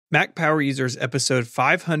Mac Power Users episode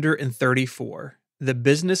 534, The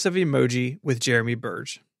Business of Emoji with Jeremy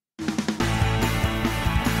Burge.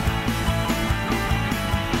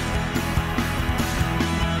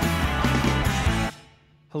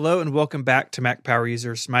 Hello and welcome back to Mac Power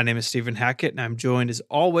Users. My name is Stephen Hackett and I'm joined as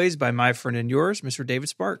always by my friend and yours, Mr. David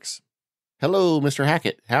Sparks. Hello, Mr.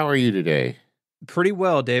 Hackett. How are you today? Pretty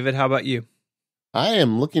well, David. How about you? I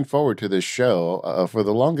am looking forward to this show. For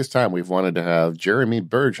the longest time, we've wanted to have Jeremy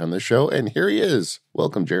Burge on the show, and here he is.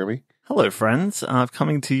 Welcome, Jeremy. Hello, friends. I'm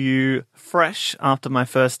coming to you fresh after my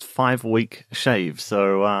first 5-week shave,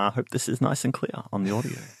 so I hope this is nice and clear on the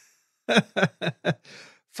audio.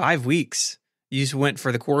 5 weeks. You just went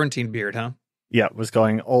for the quarantine beard, huh? Yeah, was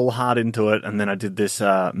going all hard into it, and then I did this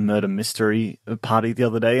murder mystery party the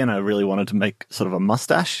other day, and I really wanted to make sort of a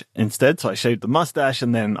mustache instead, so I shaved the mustache,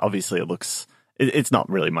 and then obviously it's not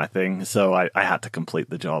really my thing, so I had to complete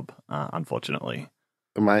the job, unfortunately.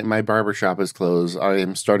 My barbershop is closed. I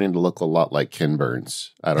am starting to look a lot like Ken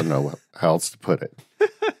Burns. I don't know how else to put it.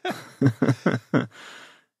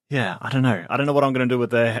 Yeah, I don't know. I don't know what I'm going to do with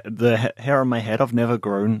the hair on my head. I've never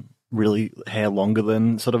grown really hair longer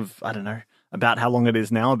than sort of, I don't know, about how long it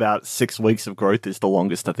is now. About 6 weeks of growth is the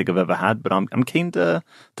longest I think I've ever had, but I'm keen to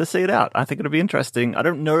see it out. I think it'll be interesting. I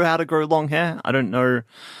don't know how to grow long hair. I don't know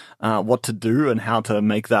what to do and how to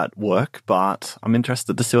make that work, but I'm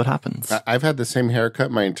interested to see what happens. I've had the same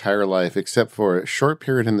haircut my entire life, except for a short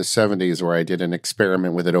period in the 70s where I did an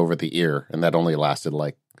experiment with it over the ear, and that only lasted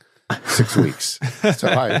like 6 weeks. So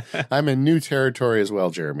I'm in new territory as well,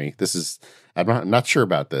 Jeremy. I'm not sure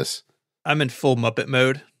about this. I'm in full Muppet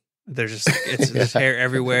mode. There's hair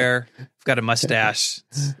everywhere. I've got a mustache.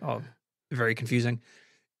 It's all very confusing.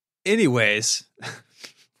 Anyways,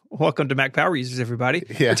 welcome to Mac Power Users, everybody.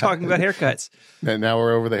 Yeah. We're talking about haircuts. And now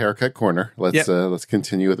we're over the haircut corner. Let's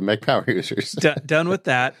continue with the Mac Power Users. Done with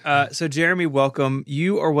that. So Jeremy, welcome.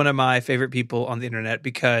 You are one of my favorite people on the internet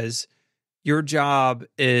because your job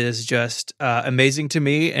is just amazing to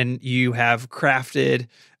me, and you have crafted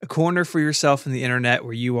a corner for yourself in the internet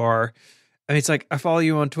where you are. I mean, it's like I follow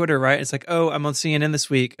you on Twitter, right? It's like, oh, I'm on CNN this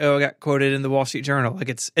week. Oh, I got quoted in the Wall Street Journal. Like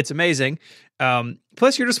it's amazing.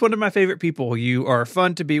 Plus, you're just one of my favorite people. You are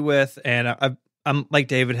fun to be with, and I'm like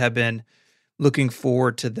David, have been looking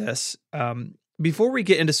forward to this. Before we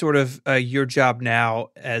get into sort of your job now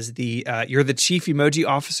as you're the chief emoji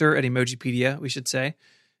officer at Emojipedia, we should say.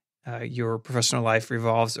 Your professional life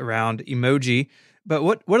revolves around emoji, but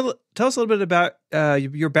tell us a little bit about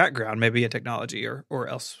your background, maybe in technology or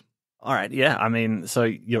else. All right, yeah. I mean, so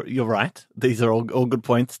you're right. These are all good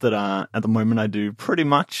points that at the moment I do pretty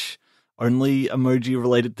much only emoji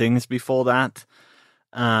related things. Before that,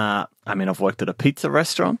 I mean, I've worked at a pizza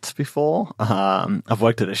restaurant before. I've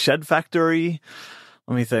worked at a shed factory.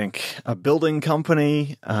 Let me think. A building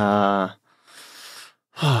company. I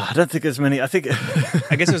don't think there's many. I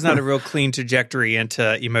guess there's not a real clean trajectory into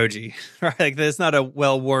emoji, right? Like there's not a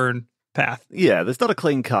well-worn path. Yeah, there's not a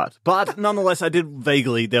clean cut. But nonetheless,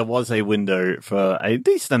 there was a window for a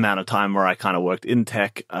decent amount of time where I kind of worked in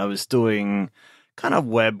tech. I was doing kind of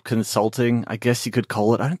web consulting, I guess you could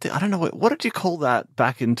call it. I don't know. What did you call that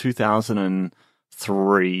back in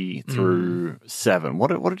 2003 through 7?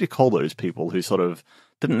 What did you call those people who sort of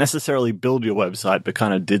didn't necessarily build your website, but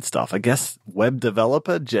kind of did stuff? I guess web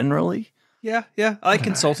developer generally. Yeah. I like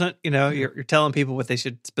consultant. You know, you're telling people what they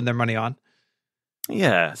should spend their money on.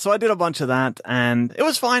 Yeah. So I did a bunch of that, and it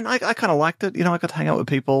was fine. I kind of liked it. You know, I got to hang out with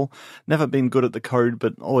people. Never been good at the code,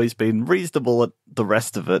 but always been reasonable at the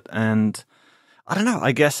rest of it. And I don't know.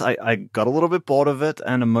 I guess I got a little bit bored of it,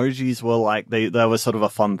 and emojis were like they were sort of a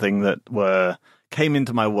fun thing that came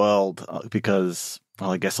into my world because.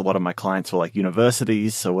 Well, I guess a lot of my clients were like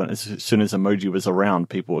universities, so as soon as emoji was around,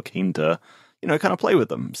 people were keen to, kind of play with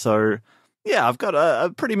them. So, yeah, I've got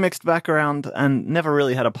a pretty mixed background and never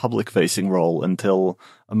really had a public-facing role until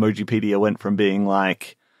Emojipedia went from being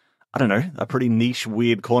like, I don't know, a pretty niche,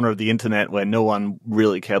 weird corner of the internet where no one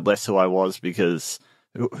really cared less who I was because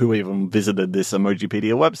who even visited this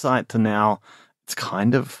Emojipedia website to now it's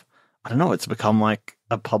kind of, I don't know, it's become like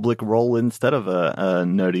a public role instead of a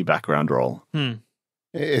nerdy background role.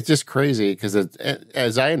 It's just crazy because,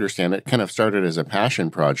 as I understand it, kind of started as a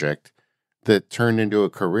passion project that turned into a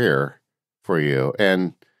career for you.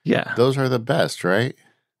 And yeah, those are the best, right?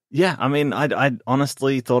 Yeah, I mean, I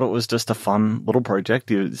honestly thought it was just a fun little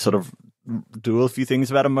project. You sort of do a few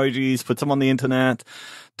things about emojis, put some on the internet,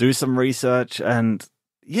 do some research. And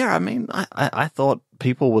yeah, I mean, I thought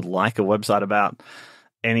people would like a website about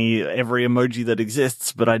every emoji that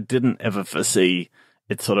exists, but I didn't ever foresee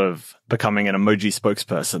it's sort of becoming an emoji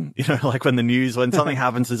spokesperson. Like when something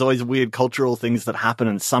happens, there's always weird cultural things that happen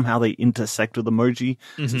and somehow they intersect with emoji.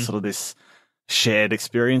 So it's sort of this shared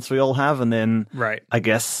experience we all have. And then I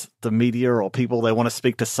guess the media or people, they want to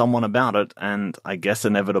speak to someone about it. And I guess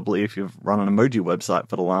inevitably, if you've run an emoji website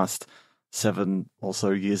for the last 7 or so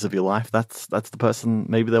years of your life, that's the person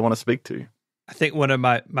maybe they want to speak to. I think one of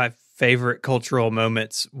my favorite cultural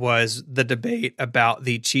moments was the debate about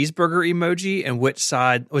the cheeseburger emoji and which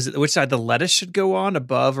side the lettuce should go on,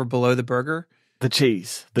 above or below the burger. The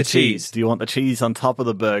cheese. The cheese. Do you want the cheese on top of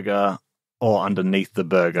the burger or underneath the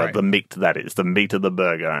burger? Right. The meat, that is, the meat of the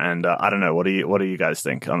burger. And I don't know, what do you guys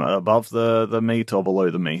think? Above the meat or below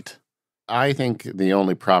the meat? I think the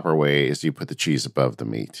only proper way is you put the cheese above the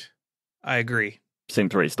meat. I agree.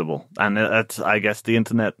 Seemed reasonable. And I guess the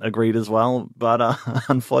internet agreed as well. But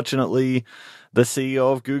unfortunately, the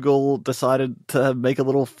CEO of Google decided to make a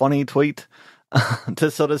little funny tweet to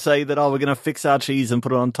sort of say that, we're going to fix our cheese and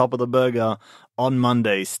put it on top of the burger on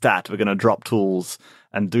Monday. Stat, we're going to drop tools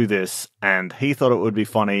and do this. And he thought it would be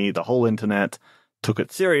funny. The whole internet took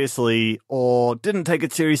it seriously or didn't take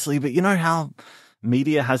it seriously. But you know how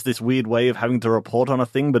media has this weird way of having to report on a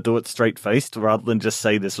thing but do it straight-faced rather than just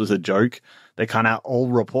say this was a joke? They kind of all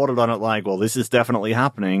reported on it like, well, this is definitely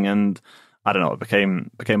happening. And I don't know, it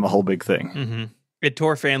became a whole big thing. Mm-hmm. It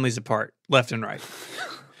tore families apart, left and right.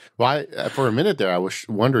 Well, for a minute there, I was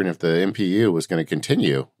wondering if the MPU was going to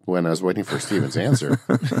continue when I was waiting for Steven's answer.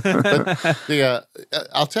 But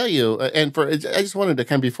I'll tell you, and I just wanted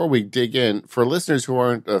to before we dig in, for listeners who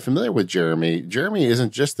aren't familiar with Jeremy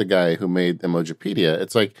isn't just the guy who made Emojipedia.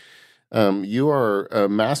 It's like you are a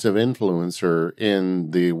massive influencer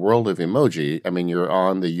in the world of emoji. I mean, you're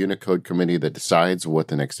on the Unicode committee that decides what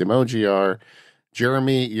the next emoji are.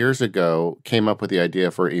 Jeremy, years ago, came up with the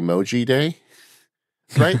idea for Emoji Day.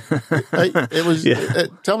 Right? It was. Yeah.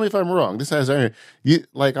 Tell me if I'm wrong. This has you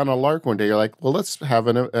like on a lark one day. You're like, well, let's have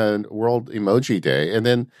a World Emoji Day, and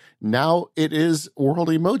then now it is World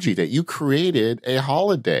Emoji Day. You created a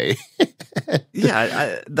holiday.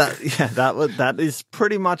 That is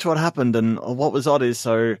pretty much what happened. And what was odd is,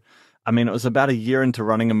 it was about a year into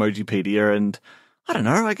running Emojipedia, and I don't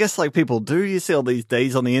know. I guess like people do, you see all these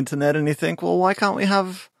days on the internet, and you think, well, why can't we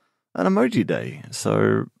have an emoji day?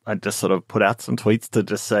 So I just sort of put out some tweets to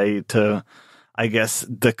just say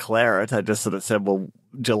declare it. I just sort of said, well,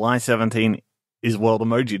 July 17 is World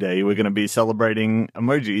Emoji Day. We're going to be celebrating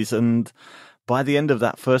emojis. And by the end of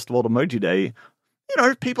that first World Emoji Day,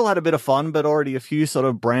 people had a bit of fun, but already a few sort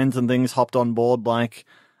of brands and things hopped on board. Like,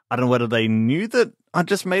 I don't know whether they knew that I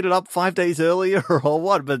just made it up 5 days earlier or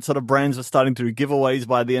what, but sort of brands were starting to do giveaways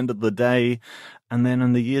by the end of the day. And then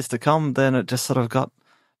in the years to come, then it just sort of got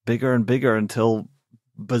bigger and bigger until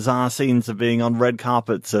bizarre scenes of being on red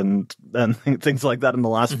carpets and things like that in the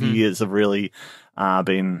last few years have really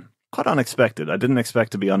been quite unexpected. I didn't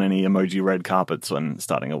expect to be on any emoji red carpets when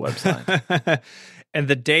starting a website. And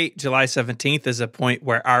the date, July 17th, is a point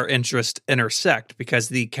where our interests intersect because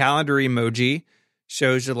the calendar emoji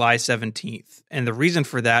shows July 17th. And the reason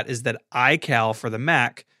for that is that iCal for the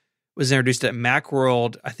Mac was introduced at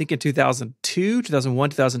Macworld, I think in 2001,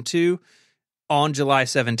 2002, on July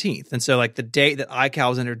 17th. And so like the date that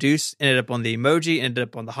iCal was introduced ended up on the emoji, ended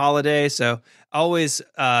up on the holiday. So I always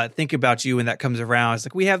think about you when that comes around. It's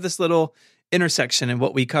like we have this little intersection in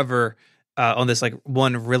what we cover on this like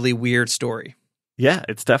one really weird story. Yeah,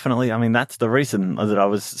 it's definitely, that's the reason that I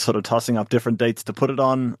was sort of tossing up different dates to put it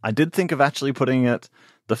on. I did think of actually putting it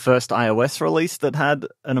the first iOS release that had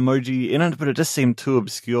an emoji in it, but it just seemed too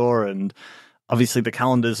obscure, and obviously the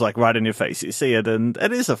calendar's like right in your face. You see it, and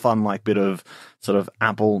it is a fun like bit of sort of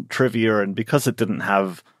Apple trivia, and because it didn't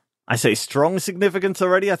have, I say, strong significance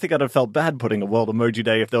already, I think I'd have felt bad putting a World Emoji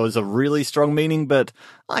Day if there was a really strong meaning, but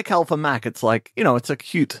iCal for Mac, it's like, it's a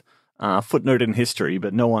cute footnote in history,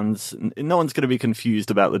 but no one's going to be confused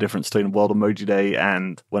about the difference between World Emoji Day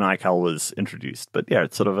and when iCal was introduced. But yeah,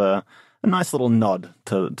 it's sort of a nice little nod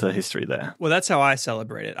to history there. Well, that's how I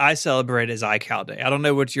celebrate it. I celebrate it as iCal Day. I don't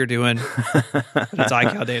know what you're doing, but it's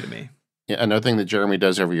iCal Day to me. Yeah, another thing that Jeremy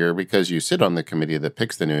does every year, because you sit on the committee that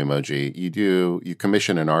picks the new emoji, you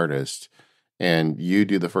commission an artist and you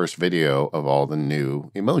do the first video of all the new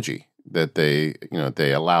emoji that they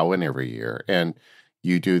allow in every year. And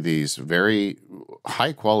you do these very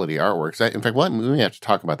high quality artworks. In fact, we may have to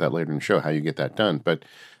talk about that later in the show, how you get that done. But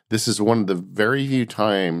this is one of the very few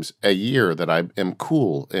times a year that I am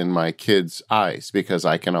cool in my kids' eyes because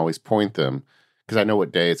I can always point them because I know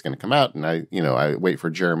what day it's going to come out. And I wait for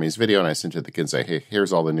Jeremy's video and I send it to the kids and say, hey,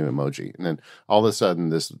 here's all the new emoji. And then all of a sudden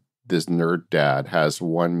this this nerd dad has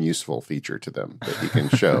one useful feature to them that he can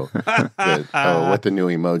show what the new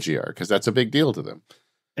emoji are, because that's a big deal to them.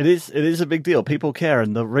 It is a big deal. People care.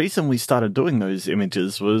 And the reason we started doing those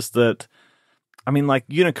images was that, I mean, like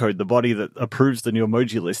Unicode, the body that approves the new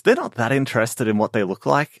emoji list, they're not that interested in what they look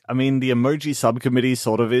like. I mean, the emoji subcommittee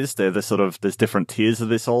sort of is. They're the sort of, there's different tiers of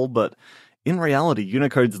this all, but in reality,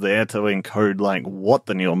 Unicode's there to encode like what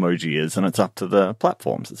the new emoji is, and it's up to the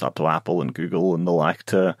platforms. It's up to Apple and Google and the like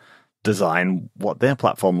to design what their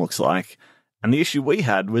platform looks like. And the issue we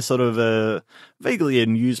had was sort of vaguely a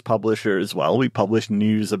news publisher as well. We published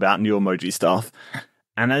news about new emoji stuff.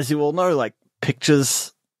 And as you all know, like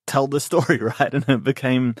pictures tell the story, right? And it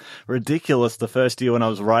became ridiculous the first year when I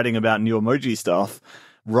was writing about new emoji stuff,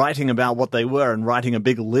 writing about what they were and writing a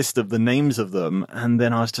big list of the names of them. And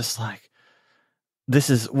then I was just like,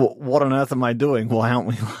 this is, what on earth am I doing? Why aren't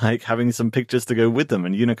we like having some pictures to go with them?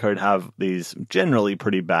 And Unicode have these generally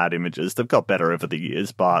pretty bad images. They've got better over the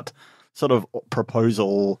years, but sort of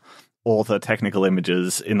proposal author technical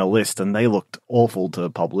images in a list, and they looked awful to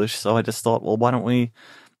publish. So I just thought, well, why don't we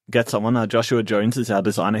get someone? Joshua Jones is our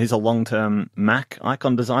designer. He's a long-term Mac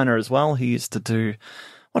icon designer as well. He used to do,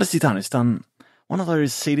 what has he done? He's done one of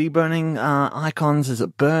those CD burning icons. Is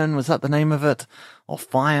it Burn? Was that the name of it? Or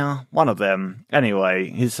Fire? One of them. Anyway,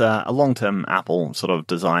 he's a long-term Apple sort of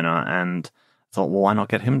designer, and thought, well, why not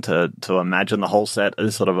get him to imagine the whole set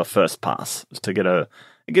as sort of a first pass, to get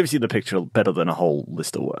it gives you the picture better than a whole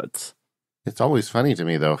list of words. It's always funny to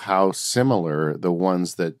me, though, how similar the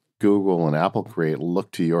ones that Google and Apple create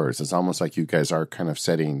look to yours. It's almost like you guys are kind of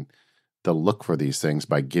setting the look for these things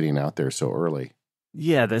by getting out there so early.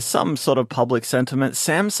 Yeah, there's some sort of public sentiment.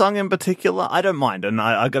 Samsung in particular, I don't mind. And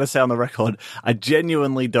I got to say on the record, I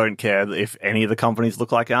genuinely don't care if any of the companies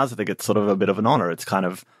look like ours. I think it's sort of a bit of an honor. It's kind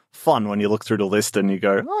of fun when you look through the list and you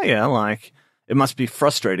go, oh yeah, like, it must be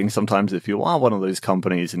frustrating sometimes if you are one of those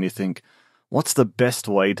companies and you think, what's the best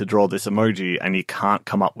way to draw this emoji? And you can't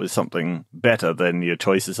come up with something better than your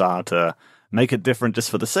choices are to make it different just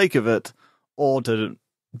for the sake of it, or to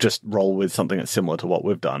just roll with something that's similar to what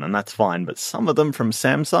we've done. And that's fine. But some of them from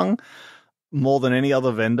Samsung, more than any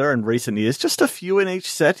other vendor in recent years, just a few in each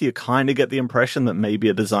set, you kind of get the impression that maybe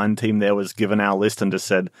a design team there was given our list and just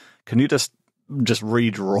said, can you just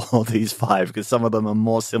redraw these 5, because some of them are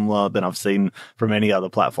more similar than I've seen from any other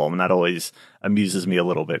platform, and that always amuses me a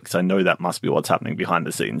little bit, because I know that must be what's happening behind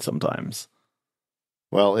the scenes sometimes.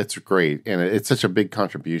 Well, it's great, and it's such a big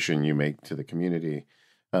contribution you make to the community.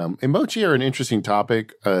 Emoji are an interesting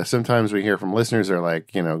topic. Sometimes we hear from listeners that are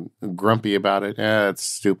like, grumpy about it. It's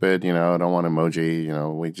stupid, I don't want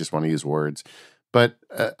emoji, we just want to use words. But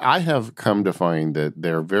I have come to find that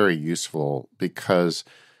they're very useful because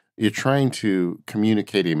you're trying to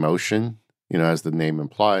communicate emotion, as the name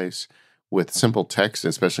implies, with simple text,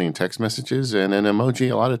 especially in text messages. And an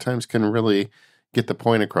emoji a lot of times can really get the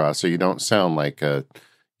point across, so you don't sound like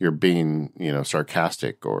you're being,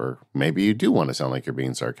 sarcastic, or maybe you do want to sound like you're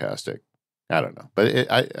being sarcastic. I don't know,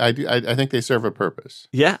 but I think they serve a purpose.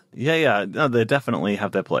 Yeah. No, they definitely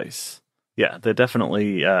have their place. Yeah, they're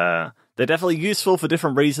definitely useful for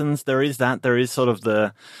different reasons. There is sort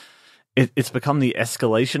of it's become the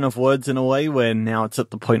escalation of words in a way, where now it's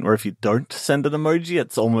at the point where if you don't send an emoji,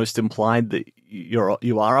 it's almost implied that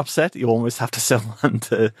you are upset. You almost have to send one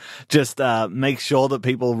to just make sure that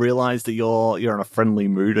people realize that you're in a friendly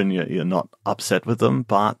mood and you're not upset with them.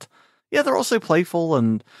 But yeah, they're also playful,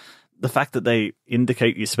 and the fact that they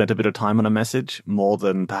indicate you spent a bit of time on a message more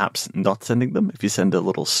than perhaps not sending them. If you send a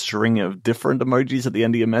little string of different emojis at the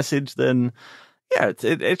end of your message, then yeah,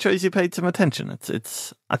 it shows you paid some attention. I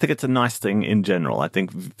think it's a nice thing in general. I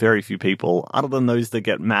think very few people, other than those that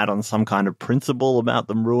get mad on some kind of principle about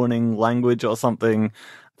them ruining language or something,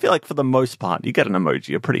 I feel like for the most part, you get an emoji,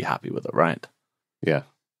 you're pretty happy with it, right? Yeah.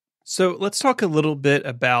 So let's talk a little bit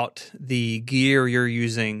about the gear you're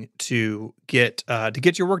using to get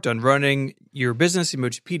your work done, running your business,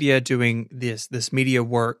 Emojipedia, doing this media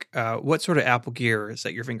work. What sort of Apple gear is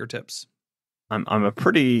at your fingertips?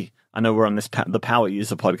 I know we're on the Power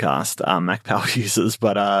User podcast, Mac Power Users,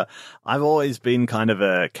 but I've always been kind of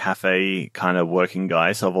a cafe kind of working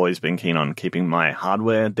guy, so I've always been keen on keeping my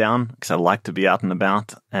hardware down because I like to be out and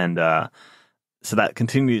about, and so that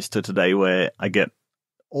continues to today, where I get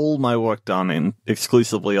all my work done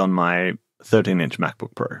exclusively on my 13-inch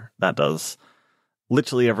MacBook Pro. That does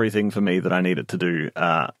literally everything for me that I need it to do.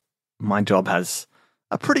 My job has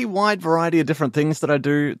a pretty wide variety of different things that I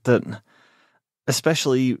do that,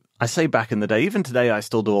 especially, I say back in the day, even today, I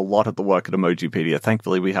still do a lot of the work at Emojipedia.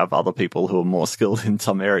 Thankfully, we have other people who are more skilled in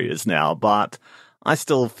some areas now, but I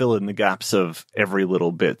still fill in the gaps of every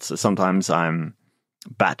little bit. So sometimes I'm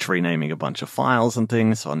batch renaming a bunch of files and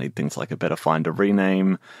things. So I need things like a better find a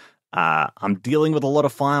rename. I'm dealing with a lot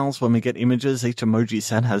of files when we get images. Each emoji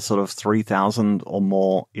set has sort of 3,000 or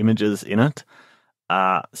more images in it.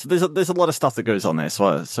 So there's a lot of stuff that goes on there.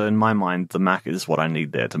 So in my mind, the Mac is what I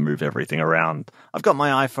need there to move everything around. I've got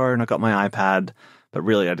my iPhone, I've got my iPad, but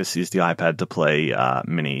really I just use the iPad to play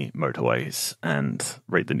mini motorways and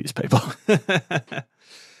read the newspaper.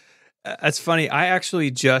 That's funny. I actually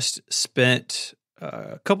just spent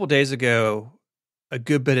a couple days ago a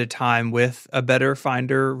good bit of time with a Better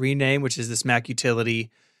Finder Rename, which is this Mac utility,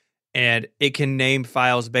 and it can name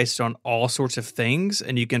files based on all sorts of things,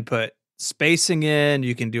 and you can put spacing in,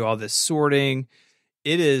 you can do all this sorting.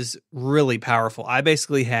 It is really powerful. I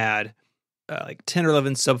basically had like 10 or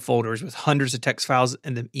 11 subfolders with hundreds of text files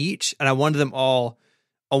in them each, and I wanted them all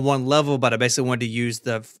on one level, but I basically wanted to use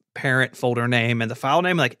the parent folder name and the file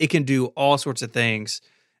name. Like, it can do all sorts of things.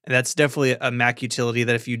 And that's definitely a Mac utility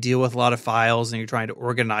that if you deal with a lot of files and you're trying to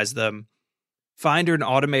organize them, Finder and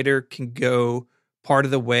Automator can go part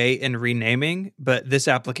of the way in renaming, but this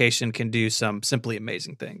application can do some simply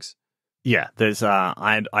amazing things. Yeah, there's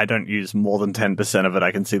I don't use more than 10% of it.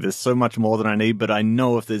 I can see there's so much more than I need, but I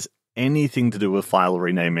know if there's anything to do with file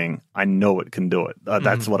renaming, I know it can do it.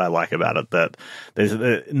 That's what I like about it, that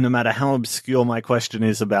there's no matter how obscure my question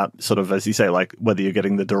is about sort of, as you say, like whether you're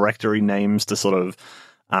getting the directory names to sort of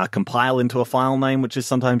compile into a file name, which is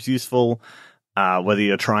sometimes useful, whether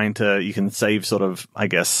you're trying to, you can save sort of, I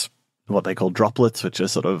guess, what they call droplets, which are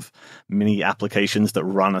sort of mini applications that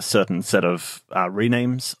run a certain set of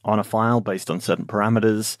renames on a file based on certain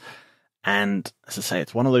parameters. And as I say,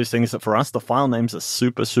 it's one of those things that for us, the file names are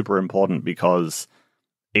super, super important because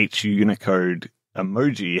each Unicode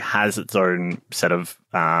emoji has its own set of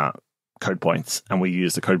code points, and we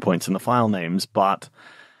use the code points in the file names, but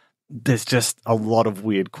there's just a lot of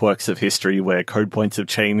weird quirks of history where code points have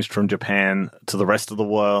changed from Japan to the rest of the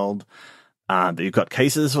world. That you've got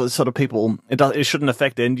cases where sort of people, it shouldn't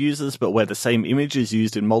affect end users, but where the same image is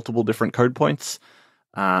used in multiple different code points.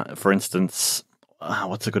 For instance,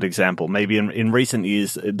 what's a good example? Maybe in recent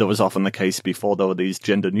years, there was often the case before there were these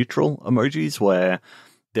gender-neutral emojis where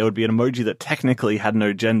there would be an emoji that technically had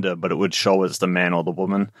no gender, but it would show as the man or the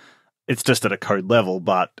woman. It's just at a code level,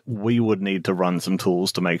 but we would need to run some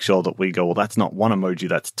tools to make sure that we go, well, that's not one emoji,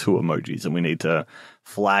 that's two emojis, and we need to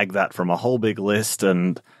flag that from a whole big list.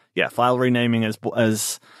 And yeah, file renaming,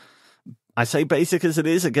 as I say basic as it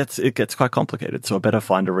is, it gets quite complicated. So a Better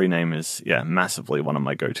Finder Rename is, massively one of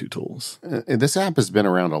my go-to tools. This app has been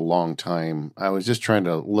around a long time. I was just trying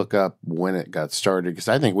to look up when it got started, because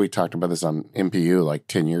I think we talked about this on MPU like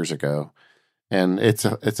 10 years ago. And it's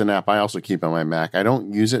an app I also keep on my Mac. I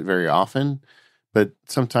don't use it very often, but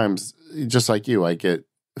sometimes, just like you, I get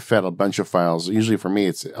fed a bunch of files. Usually for me,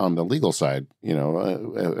 it's on the legal side. You know,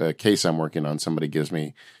 a case I'm working on, somebody gives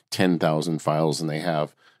me 10,000 files and they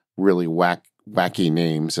have really wacky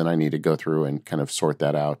names, and I need to go through and kind of sort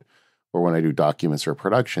that out. Or when I do documents or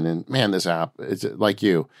production, and man, this app, it's like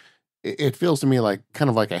you. It feels to me like kind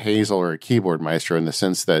of like a Hazel or a Keyboard Maestro in the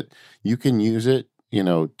sense that you can use it, you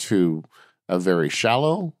know, to a very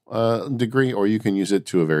shallow degree, or you can use it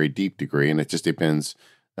to a very deep degree, and it just depends.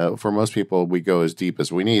 For most people, we go as deep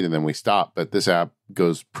as we need, and then we stop. But this app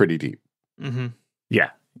goes pretty deep. Mm-hmm.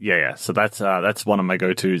 Yeah. So that's one of my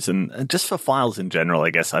go-tos, and just for files in general, I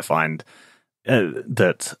guess I find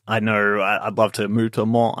that I know I'd love to move to a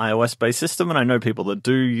more iOS-based system, and I know people that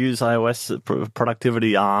do use iOS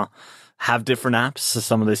productivity have different apps. So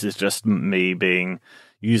some of this is just me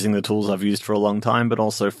using the tools I've used for a long time, but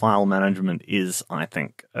also file management is, I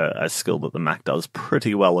think, a skill that the Mac does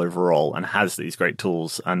pretty well overall and has these great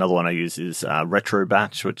tools. Another one I use is Retro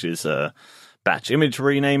Batch, which is a batch image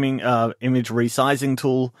renaming, image resizing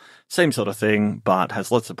tool. Same sort of thing, but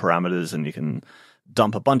has lots of parameters, and you can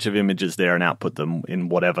dump a bunch of images there and output them in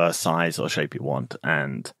whatever size or shape you want.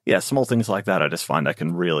 And yeah, small things like that, I just find I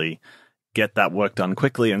can really get that work done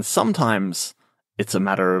quickly. And sometimes it's a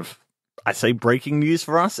matter of, I say, breaking news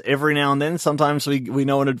for us every now and then. Sometimes we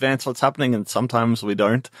know in advance what's happening, and sometimes we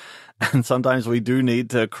don't. And sometimes we do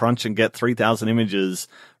need to crunch and get 3,000 images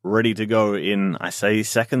ready to go in, I say,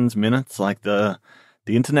 seconds, minutes. Like the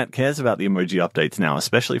internet cares about the emoji updates now,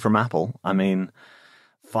 especially from Apple. I mean,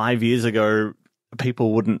 5 years ago,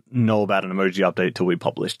 people wouldn't know about an emoji update till we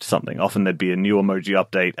published something. Often there'd be a new emoji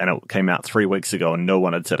update, and it came out 3 weeks ago, and no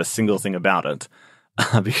one had said a single thing about it.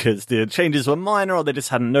 Because the changes were minor or they just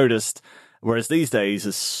hadn't noticed. Whereas these days,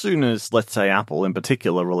 as soon as, let's say, Apple in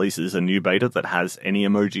particular releases a new beta that has any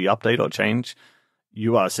emoji update or change,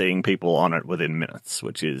 you are seeing people on it within minutes,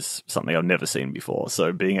 which is something I've never seen before.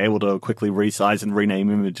 So being able to quickly resize and rename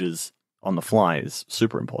images on the fly is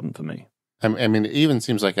super important for me. I mean, it even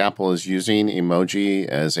seems like Apple is using Emoji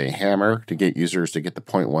as a hammer to get users to get the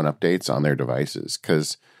 0.1 updates on their devices.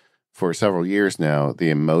 Because for several years now, the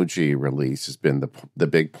Emoji release has been the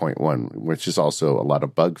big 0.1, which is also a lot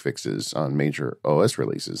of bug fixes on major OS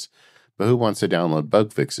releases. But who wants to download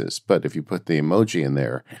bug fixes? But if you put the emoji in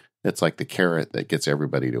there, it's like the carrot that gets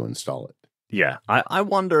everybody to install it. Yeah, I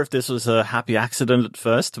wonder if this was a happy accident at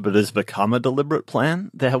first, but has become a deliberate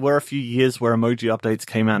plan. There were a few years where emoji updates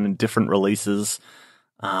came out in different releases.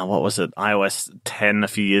 What was it? iOS 10 a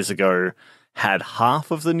few years ago had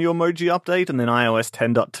half of the new emoji update, and then iOS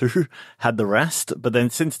 10.2 had the rest. But then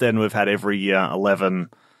since then, we've had every year 11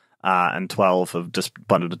 and 12 have just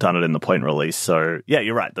done it in the point release. So yeah,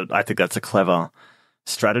 you're right. I think that's a clever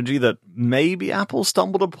strategy that maybe Apple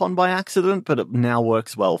stumbled upon by accident, but it now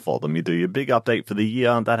works well for them. You do your big update for the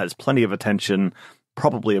year, that has plenty of attention,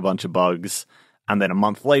 probably a bunch of bugs, and then a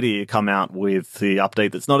month later you come out with the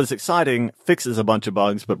update that's not as exciting, fixes a bunch of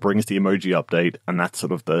bugs, but brings the emoji update, and that's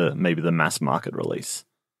sort of maybe the mass market release.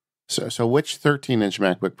 So which 13-inch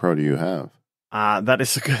MacBook Pro do you have? That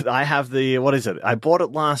is good. I have what is it? I bought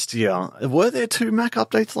it last year. Were there 2 Mac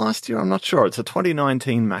updates last year? I'm not sure. It's a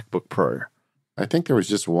 2019 MacBook Pro. I think there was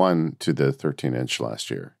just one to the 13-inch last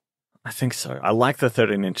year. I think so. I like the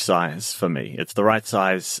 13-inch size for me. It's the right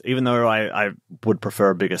size. Even though I would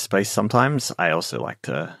prefer a bigger space sometimes, I also like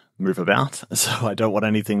to move about. So I don't want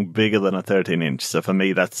anything bigger than a 13-inch. So for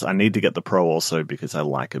me, I need to get the Pro also because I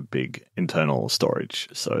like a big internal storage.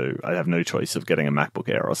 So I have no choice of getting a MacBook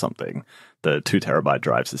Air or something. The 2 terabyte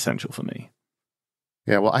drive is essential for me.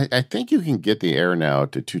 Yeah, well, I think you can get the Air now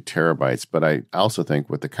to 2 terabytes, but I also think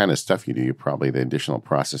with the kind of stuff you do, probably the additional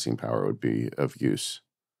processing power would be of use.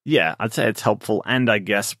 Yeah, I'd say it's helpful. And I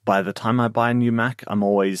guess by the time I buy a new Mac, I'm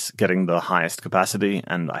always getting the highest capacity.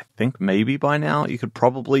 And I think maybe by now you could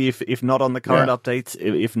probably, if not on the current updates,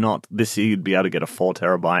 if not this year, you'd be able to get a 4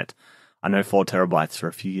 terabyte. I know 4 terabytes for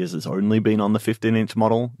a few years has only been on the 15-inch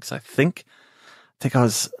model, because I think I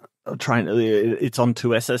was it's on 2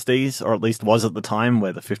 SSDs, or at least was at the time,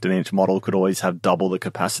 where the 15-inch model could always have double the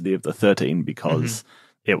capacity of the 13 because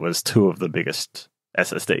it was 2 of the biggest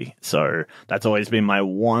SSD. So that's always been my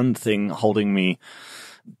one thing tempting me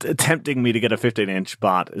to get a 15-inch,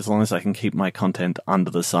 but as long as I can keep my content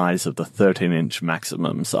under the size of the 13-inch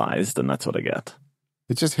maximum size, then that's what I get.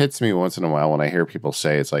 It just hits me once in a while when I hear people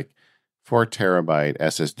say it's like 4 terabyte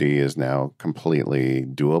SSD is now completely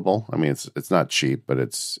doable. I mean, it's not cheap, but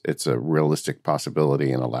it's a realistic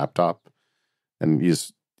possibility in a laptop. And you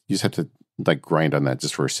just have to like grind on that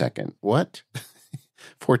just for a second. What?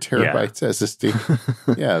 4 terabytes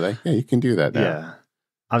SSD? yeah, you can do that now. Yeah.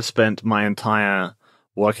 I've spent my entire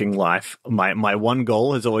working life. My one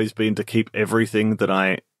goal has always been to keep everything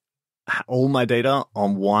all my data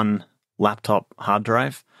on one laptop hard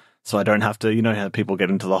drive. So I don't have to, how people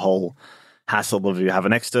get into the whole hassle of you have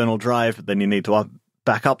an external drive, but then you need to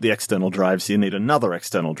back up the external drive, so you need another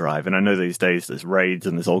external drive. And I know these days there's RAIDs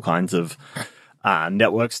and there's all kinds of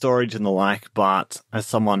network storage and the like, but as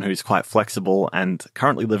someone who's quite flexible and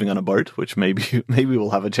currently living on a boat, which maybe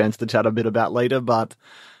we'll have a chance to chat a bit about later, but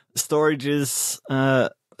storage is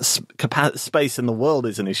space in the world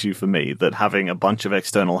is an issue for me, that having a bunch of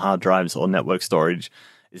external hard drives or network storage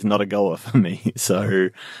is not a goer for me. So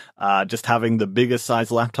just having the biggest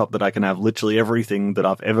size laptop that I can have literally everything that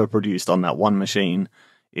I've ever produced on that one machine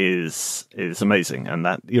is amazing. And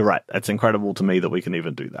that, you're right, it's incredible to me that we can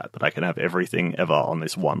even do that I can have everything ever on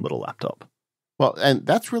this one little laptop. Well, and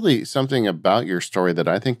that's really something about your story that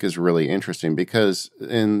I think is really interesting, because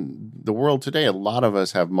in the world today, a lot of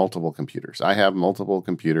us have multiple computers. I have multiple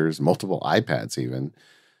computers, multiple iPads even.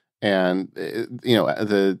 And,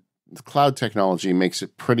 the cloud technology makes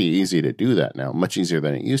it pretty easy to do that now, much easier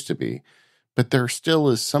than it used to be. But there still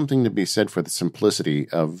is something to be said for the simplicity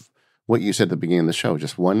of what you said at the beginning of the show,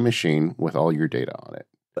 just one machine with all your data on it.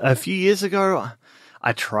 A few years ago,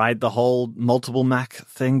 I tried the whole multiple Mac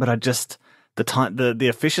thing, but the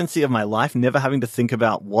efficiency of my life, never having to think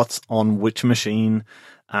about what's on which machine,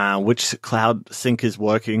 which cloud sync is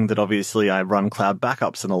working, that obviously I run cloud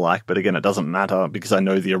backups and the like, but again, it doesn't matter because I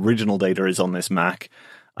know the original data is on this Mac.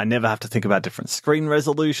 I never have to think about different screen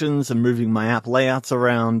resolutions and moving my app layouts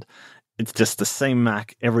around. It's just the same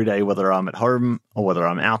Mac every day, whether I'm at home or whether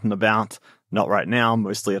I'm out and about. Not right now,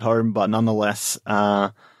 mostly at home, but nonetheless,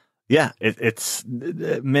 it's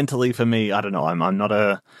mentally for me, I don't know, I'm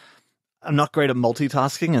not great at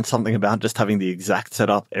multitasking, and something about just having the exact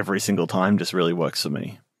setup every single time just really works for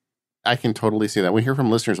me. I can totally see that. We hear from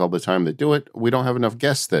listeners all the time that do it. We don't have enough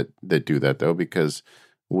guests that do that, though, because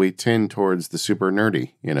we tend towards the super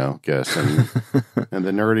nerdy, guess. And and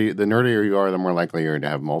the nerdier you are, the more likely you're to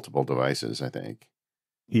have multiple devices, I think.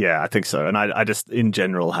 Yeah, I think so. And I just, in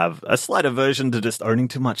general, have a slight aversion to just owning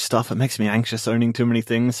too much stuff. It makes me anxious owning too many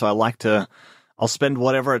things. So I'll spend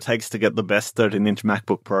whatever it takes to get the best 13-inch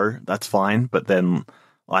MacBook Pro. That's fine. But then,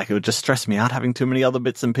 it would just stress me out having too many other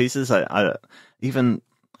bits and pieces. I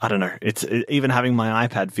don't know. Even having my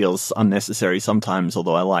iPad feels unnecessary sometimes,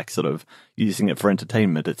 although I like sort of using it for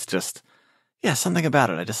entertainment. It's just, something about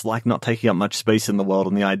it. I just like not taking up much space in the world,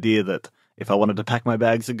 and the idea that if I wanted to pack my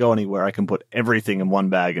bags and go anywhere, I can put everything in one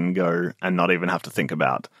bag and go and not even have to think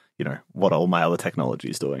about, what all my other technology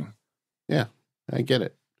is doing. Yeah, I get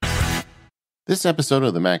it. This episode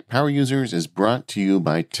of the Mac Power Users is brought to you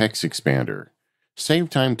by TextExpander. Save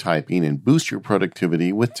time typing and boost your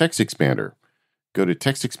productivity with TextExpander. Go to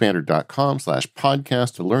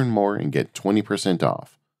textexpander.com/podcast to learn more and get 20%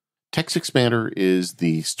 off. TextExpander is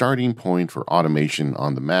the starting point for automation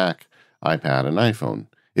on the Mac, iPad, and iPhone.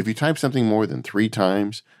 If you type something more than 3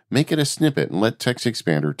 times, make it a snippet and let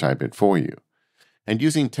TextExpander type it for you. And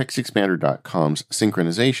using TextExpander.com's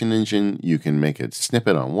synchronization engine, you can make a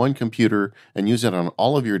snippet on one computer and use it on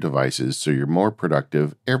all of your devices so you're more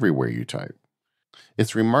productive everywhere you type.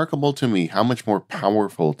 It's remarkable to me how much more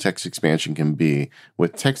powerful text expansion can be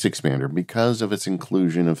with TextExpander because of its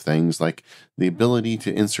inclusion of things like the ability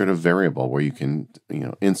to insert a variable where you can,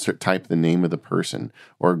 type the name of the person,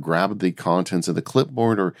 or grab the contents of the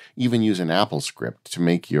clipboard, or even use an Apple script to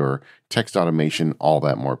make your text automation all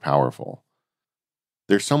that more powerful.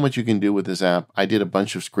 There's so much you can do with this app. I did a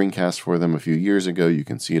bunch of screencasts for them a few years ago. You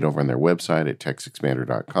can see it over on their website at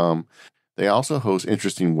textexpander.com. They also host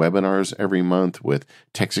interesting webinars every month with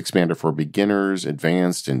TextExpander for Beginners,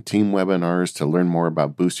 Advanced, and Team webinars to learn more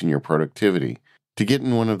about boosting your productivity. To get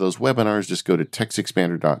in one of those webinars, just go to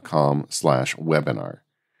textexpander.com/webinar.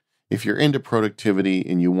 If you're into productivity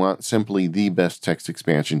and you want simply the best text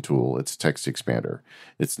expansion tool, it's TextExpander.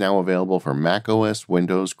 It's now available for macOS,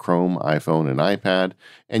 Windows, Chrome, iPhone, and iPad,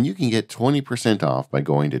 and you can get 20% off by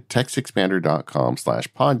going to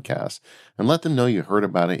textexpander.com/podcast and let them know you heard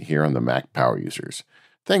about it here on the Mac Power Users.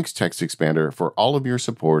 Thanks, TextExpander, for all of your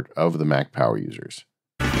support of the Mac Power Users.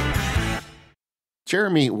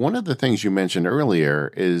 Jeremy, one of the things you mentioned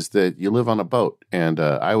earlier is that you live on a boat, and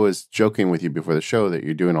I was joking with you before the show that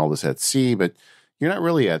you're doing all this at sea, but you're not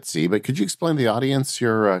really at sea. But could you explain to the audience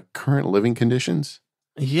your current living conditions?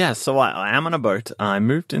 Yeah, so I am on a boat. I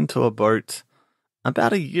moved into a boat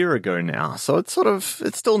about a year ago now, so it's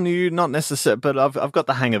still new, not necessary, but I've got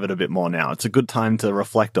the hang of it a bit more now. It's a good time to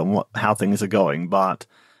reflect on how things are going, but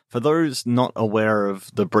for those not aware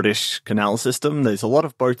of the British canal system, there's a lot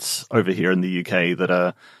of boats over here in the UK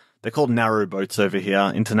they're called narrow boats over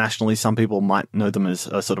here. Internationally, some people might know them as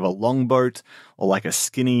a sort of a long boat or like a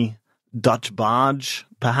skinny Dutch barge,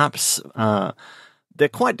 perhaps. They're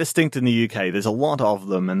quite distinct in the UK. There's a lot of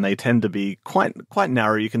them, and they tend to be quite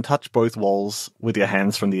narrow. You can touch both walls with your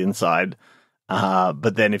hands from the inside,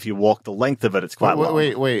 but then if you walk the length of it, it's quite long.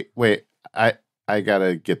 Wait. I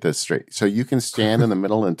gotta get this straight. So you can stand in the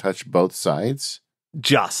middle and touch both sides?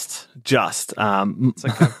 Just. It's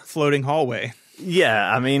like a floating hallway.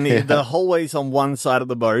 Yeah, I mean, the hallway's on one side of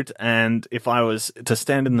the boat, and if I was to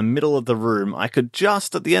stand in the middle of the room, I could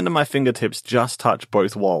just, at the end of my fingertips, just touch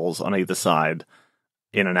both walls on either side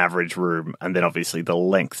in an average room, and then obviously the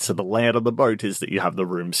length. So the layout of the boat is that you have the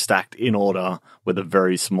room stacked in order with a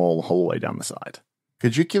very small hallway down the side.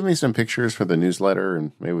 Could you give me some pictures for the newsletter,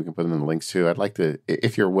 and maybe we can put them in the links too? I'd like to,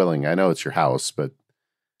 if you're willing. I know it's your house, but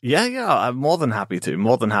yeah, I'm more than happy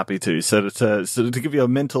to. So to give you a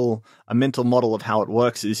mental model of how it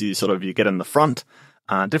works is you get in the front.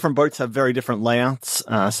 Different boats have very different layouts.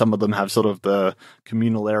 Some of them have sort of the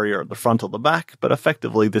communal area at the front or the back, but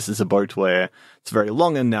effectively this is a boat where it's very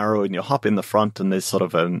long and narrow, and you hop in the front, and there's sort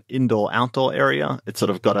of an indoor-outdoor area. It's sort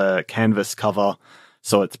of got a canvas cover,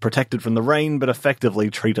 so it's protected from the rain, but effectively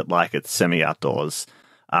treat it like it's semi-outdoors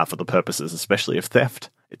for the purposes, especially of theft.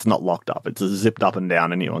 It's not locked up. It's zipped up and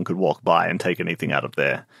down. Anyone could walk by and take anything out of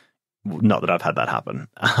there. Not that I've had that happen.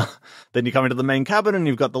 Then you come into the main cabin, and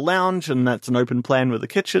you've got the lounge, and that's an open plan with a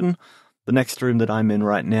kitchen. The next room that I'm in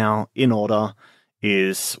right now, in order,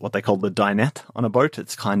 is what they call the dinette on a boat.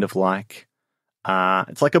 It's kind of like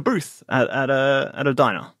it's like a booth at a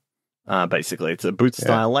diner. Basically, it's a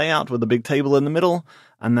booth-style layout with a big table in the middle,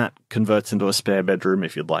 and that converts into a spare bedroom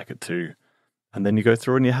if you'd like it to. And then you go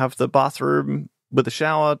through and you have the bathroom with a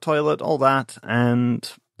shower, toilet, all that,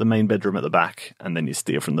 and the main bedroom at the back, and then you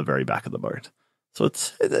steer from the very back of the boat. So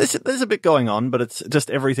there's a bit going on, but it's just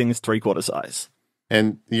everything is 3/4 size.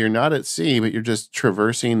 And you're not at sea, but you're just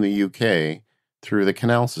traversing the UK through the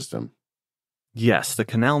canal system. Yes, the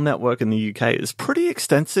canal network in the UK is pretty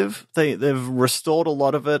extensive. They've restored a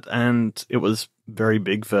lot of it, and it was very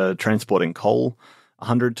big for transporting coal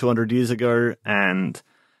 100, 200 years ago, and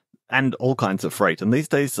all kinds of freight. And these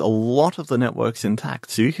days, a lot of the network's intact.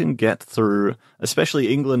 So you can get through,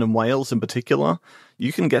 especially England and Wales in particular,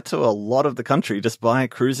 you can get to a lot of the country just by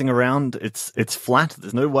cruising around. It's flat.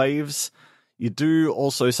 There's no waves. You do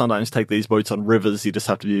also sometimes take these boats on rivers. You just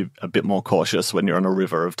have to be a bit more cautious when you're on a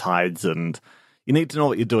river of tides, and you need to know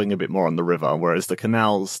what you're doing a bit more on the river. Whereas the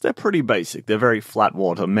canals, they're pretty basic. They're very flat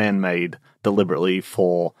water, man-made deliberately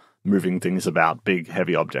for moving things about, big,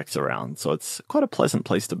 heavy objects around. So it's quite a pleasant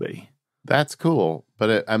place to be. That's cool.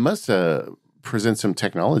 But I must present some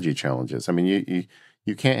technology challenges. I mean,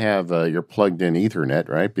 you can't have your plugged-in Ethernet,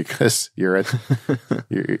 right? Because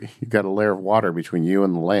you've got a layer of water between you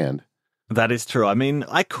and the land. That is true. I mean,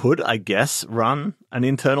 I could, I guess, run an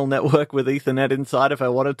internal network with Ethernet inside if I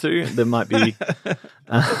wanted to. There might be...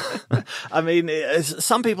 I mean,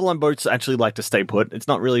 some people on boats actually like to stay put. It's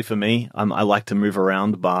not really for me. I like to move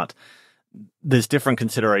around, but there's different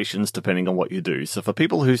considerations depending on what you do. So for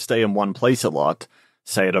people who stay in one place a lot,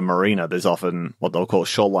 say at a marina, there's often what they'll call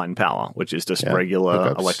shoreline power, which is just regular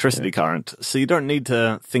hookups, electricity current. So you don't need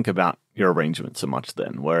to think about your arrangement so much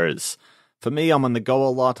then. Whereas for me, I'm on the go a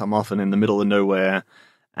lot. I'm often in the middle of nowhere.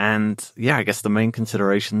 And yeah, I guess the main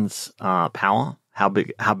considerations are power. How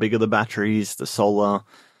big are the batteries, the solar,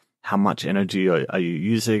 how much energy are you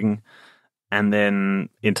using? And then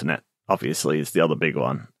internet, obviously, is the other big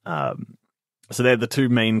one. So they're the two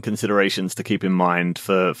main considerations to keep in mind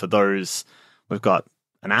for those. We've got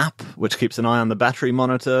an app which keeps an eye on the battery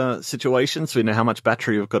monitor situation, so we know how much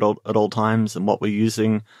battery we've got at all times and what we're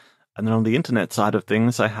using. And then on the internet side of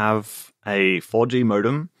things, I have a 4G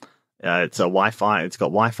modem. It's a Wi-Fi. It's got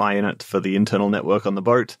Wi-Fi in it for the internal network on the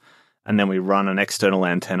boat. And then we run an external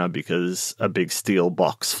antenna because a big steel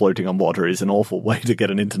box floating on water is an awful way to get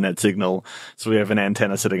an internet signal. So we have an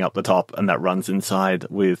antenna sitting up the top, and that runs inside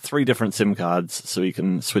with 3 different SIM cards, so you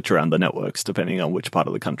can switch around the networks depending on which part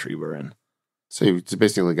of the country we're in. So you've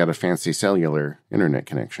basically got a fancy cellular internet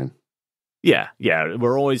connection. Yeah.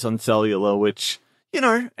 We're always on cellular, which,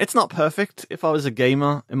 it's not perfect. If I was a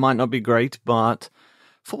gamer, it might not be great, but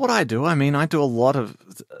for what I do, I mean, I do a lot of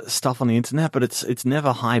stuff on the internet, but it's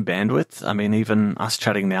never high bandwidth. I mean, even us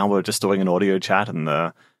chatting now, we're just doing an audio chat and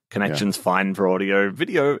the connection's fine for audio.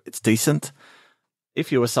 Video, it's decent.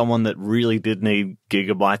 If you were someone that really did need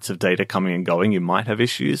gigabytes of data coming and going, you might have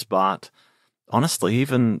issues, but honestly,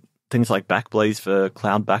 even things like Backblaze for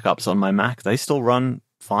cloud backups on my Mac, they still run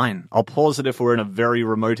fine. I'll pause it if we're in a very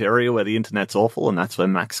remote area where the internet's awful, and that's where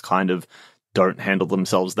Macs kind of don't handle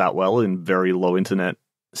themselves that well in very low internet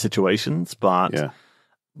situations, but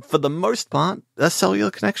for the most part, a cellular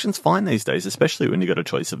connection's fine these days, especially when you got a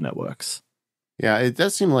choice of networks. Yeah, it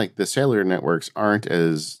does seem like the cellular networks aren't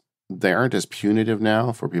as punitive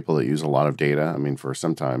now for people that use a lot of data. I mean, for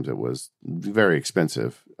sometimes it was very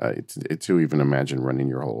expensive to even imagine running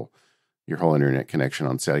your whole internet connection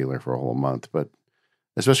on cellular for a whole month, but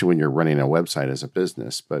especially when you're running a website as a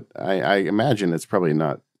business. But I imagine it's probably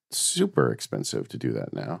not super expensive to do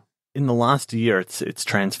that now. In the last year, it's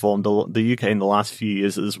transformed. The UK in the last few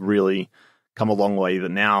years has really come a long way,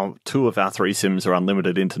 that now 2 of our 3 SIMs are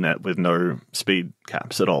unlimited internet with no speed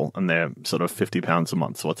caps at all, and they're sort of £50 a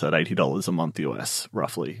month. So what's that, $80 a month US,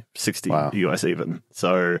 roughly, 60 US even.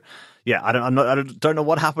 So yeah, I don't know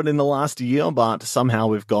what happened in the last year, but somehow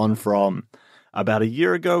we've gone from about a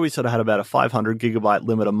year ago, we sort of had about a 500 gigabyte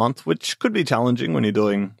limit a month, which could be challenging when you're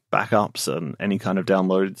doing backups and any kind of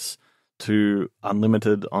downloads, to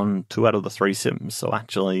unlimited on 2 out of the 3 SIMs. So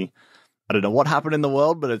actually, I don't know what happened in the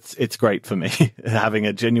world, but it's great for me having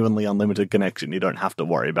a genuinely unlimited connection. You don't have to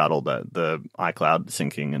worry about all the iCloud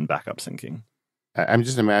syncing and backup syncing. I'm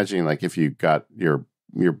just imagining, like, if you got your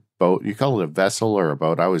boat, you call it a vessel or a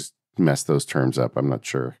boat. I always mess those terms up. I'm not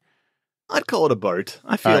sure. I'd call it a boat.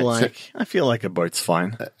 I feel like a boat's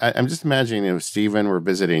fine. I'm just imagining if Steven were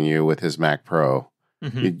visiting you with his Mac Pro.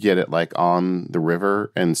 Mm-hmm. You'd get it like on the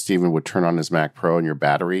river, and Steven would turn on his Mac Pro, and your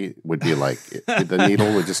battery would be like, the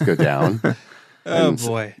needle would just go down. Oh,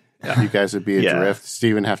 boy. Yeah. You guys would be adrift.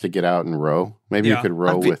 Steven have to get out and row. Maybe you could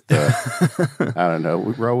row with the, I don't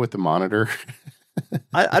know, row with the monitor.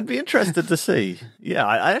 I'd be interested to see. Yeah,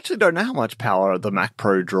 I actually don't know how much power the Mac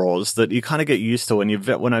Pro draws, that you kind of get used to.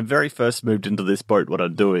 When I very first moved into this boat, what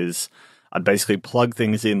I'd do is I'd basically plug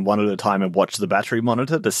things in one at a time and watch the battery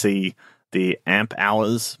monitor to see the amp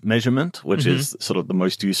hours measurement, which is sort of the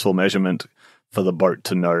most useful measurement for the boat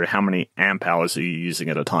to know how many amp hours are you using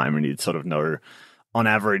at a time. And you'd sort of know, on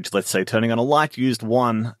average, let's say turning on a light used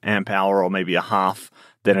 1 amp hour or maybe a half.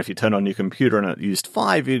 Then if you turn on your computer and it used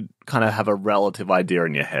 5, you'd kind of have a relative idea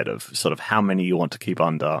in your head of sort of how many you want to keep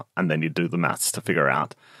under, and then you do the maths to figure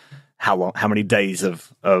out how many days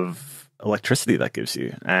of electricity that gives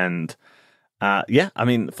you. And yeah, I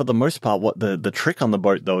mean, for the most part, what the trick on the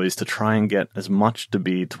boat, though, is to try and get as much to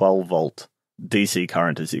be 12-volt DC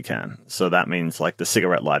current as you can. So that means like the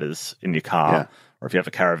cigarette lighters in your car, or if you have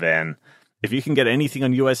a caravan, if you can get anything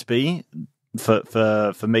on USB,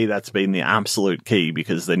 for me, that's been the absolute key,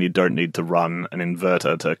 because then you don't need to run an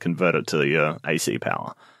inverter to convert it to your AC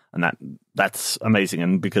power. And that's amazing.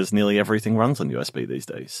 And because nearly everything runs on USB these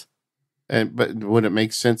days. But would it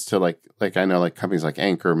make sense to like I know like companies like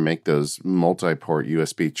Anchor make those multi-port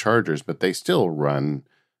USB chargers, but they still run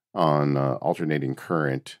on alternating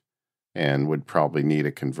current and would probably need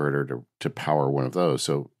a converter to power one of those.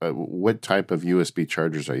 So what type of USB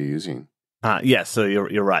chargers are you using? Yeah, so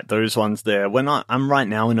you're right. Those ones there. I'm right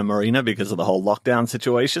now in a marina because of the whole lockdown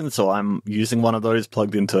situation, so I'm using one of those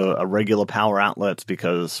plugged into a regular power outlet,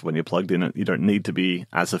 because when you're plugged in it, you don't need to be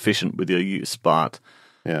as efficient with your use. But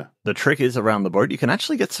yeah, the trick is around the boat, you can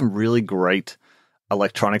actually get some really great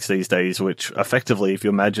electronics these days, which effectively, if you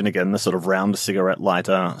imagine again the sort of round cigarette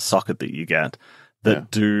lighter socket that you get, that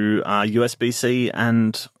do USB-C,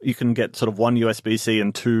 and you can get sort of one USB-C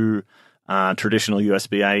and 2 traditional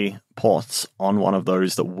USB-A ports on one of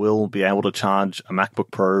those that will be able to charge a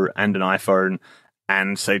MacBook Pro and an iPhone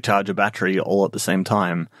and, say, charge a battery all at the same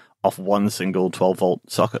time off one single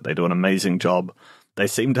 12-volt socket. They do an amazing job. They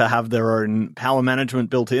seem to have their own power management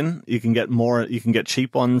built in. You can get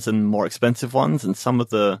cheap ones and more expensive ones, and some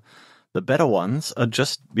of the better ones are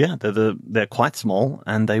just, they're quite small,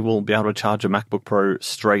 and they will be able to charge a MacBook Pro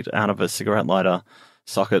straight out of a cigarette lighter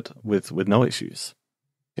socket with no issues.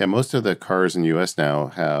 Yeah, most of the cars in the US now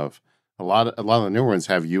have a lot of the newer ones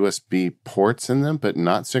have USB ports in them, but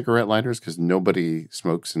not cigarette lighters, because nobody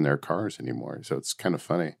smokes in their cars anymore. So it's kind of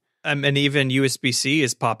funny. And even USB-C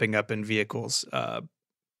is popping up in vehicles.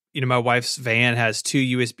 My wife's van has 2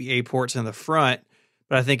 USB-A ports in the front,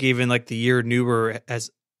 but I think even like the year newer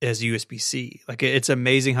has USB-C. Like, it's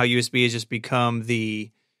amazing how USB has just become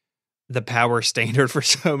the power standard for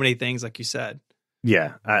so many things, like you said.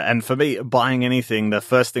 Yeah, and for me, buying anything, the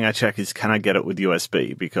first thing I check is, can I get it with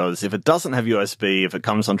USB? Because if it doesn't have USB, if it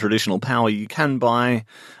comes on traditional power, you can buy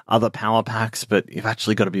other power packs, but you've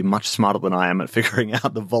actually got to be much smarter than I am at figuring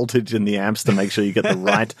out the voltage and the amps to make sure you get the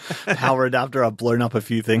right power adapter. I've blown up a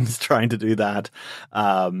few things trying to do that.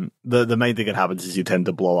 The main thing that happens is you tend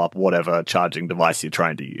to blow up whatever charging device you're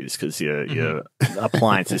trying to use, because your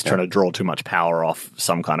appliance is trying to draw too much power off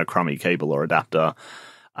some kind of crummy cable or adapter.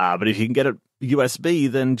 But if you can get it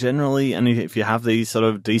USB, then generally, and if you have these sort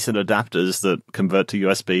of decent adapters that convert to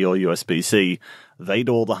USB or USB-C, they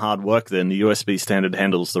do all the hard work. Then the USB standard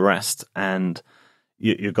handles the rest, and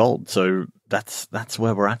you're gold. So that's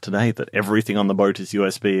where we're at today. That everything on the boat is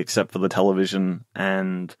USB except for the television.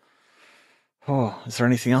 And is there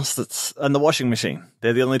anything else and the washing machine?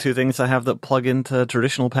 They're the only 2 things I have that plug into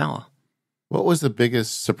traditional power. What was the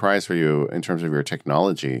biggest surprise for you in terms of your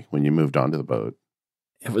technology when you moved onto the boat?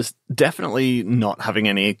 It was definitely not having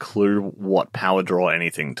any clue what power draw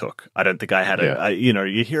anything took. I don't think I had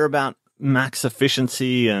you hear about max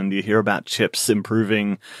efficiency and you hear about chips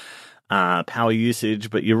improving power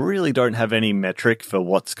usage, but you really don't have any metric for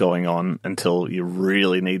what's going on until you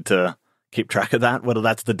really need to keep track of that. Whether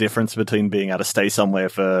that's the difference between being able to stay somewhere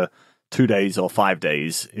for 2 days or 5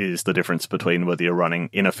 days is the difference between whether you're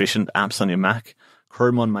running inefficient apps on your Mac.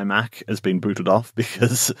 Chrome on my Mac has been booted off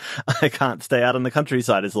because I can't stay out in the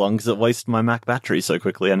countryside as long as it wastes my Mac battery so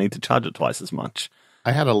quickly. I need to charge it twice as much.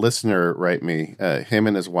 I had a listener write me, him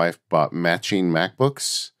and his wife bought matching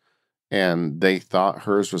MacBooks, and they thought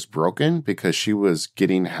hers was broken because she was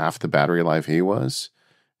getting half the battery life he was.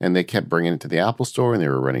 And they kept bringing it to the Apple store, and they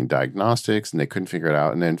were running diagnostics, and they couldn't figure it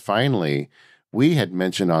out. And then finally, we had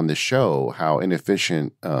mentioned on the show how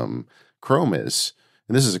inefficient Chrome is.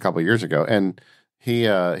 And this is a couple of years ago. And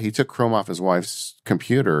he took Chrome off his wife's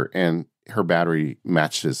computer, and her battery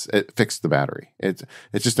it fixed the battery. It's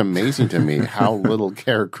just amazing to me how little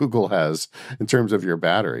care Google has in terms of your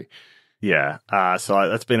battery. Yeah. So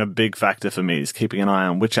that's been a big factor for me, is keeping an eye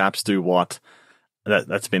on which apps do what.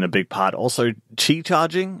 That's been a big part. Also, Qi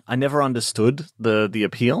charging. I never understood the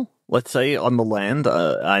appeal. Let's say on the land,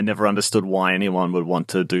 I never understood why anyone would want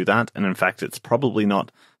to do that. And in fact, it's probably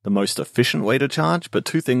not the most efficient way to charge, but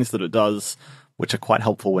 2 things that it does, which are quite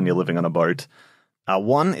helpful when you're living on a boat.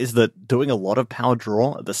 One is that doing a lot of power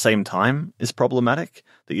draw at the same time is problematic,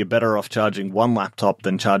 that you're better off charging one laptop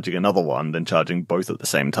than charging another one than charging both at the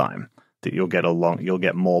same time. that you'll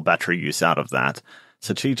get more battery use out of that.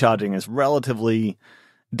 So Qi charging is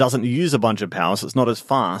doesn't use a bunch of power, so it's not as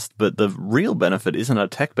fast, but the real benefit isn't a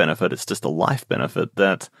tech benefit, it's just a life benefit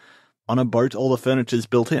that on a boat, all the furniture's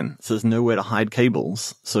built in, so there's nowhere to hide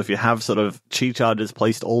cables. So if you have sort of Qi chargers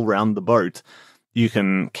placed all around the boat, you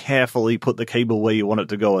can carefully put the cable where you want it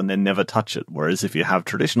to go and then never touch it. Whereas if you have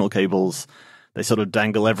traditional cables, they sort of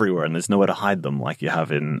dangle everywhere and there's nowhere to hide them like you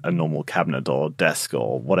have in a normal cabinet or desk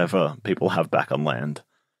or whatever people have back on land.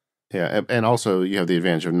 Yeah, and also you have the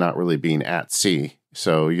advantage of not really being at sea,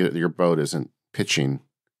 so your boat isn't pitching.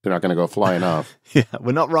 They're not going to go flying off. Yeah,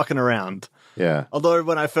 we're not rocking around. Yeah. Although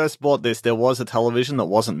when I first bought this, there was a television that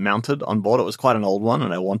wasn't mounted on board. It was quite an old one,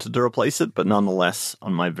 and I wanted to replace it, but nonetheless,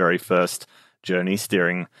 on my very first journey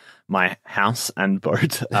steering my house and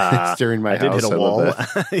boat. Steering my I did house, hit a wall.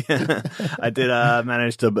 Yeah. I did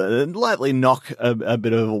manage to lightly knock a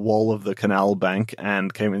bit of a wall of the canal bank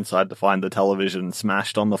and came inside to find the television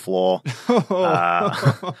smashed on the floor.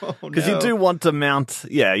 Because you do want to mount,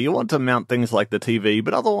 you want to mount things like the TV,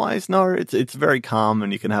 but otherwise, no, it's very calm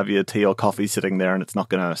and you can have your tea or coffee sitting there and it's not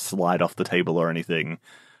going to slide off the table or anything.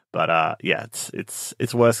 But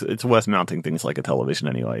it's worth mounting things like a television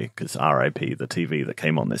anyway, because RIP the TV that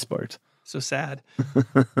came on this boat. So sad.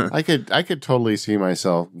 I could totally see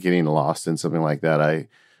myself getting lost in something like that.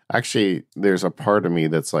 There's a part of me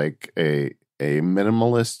that's like a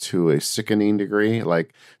minimalist to a sickening degree.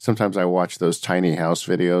 Like sometimes I watch those tiny house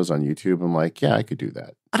videos on YouTube. I'm like, yeah, I could do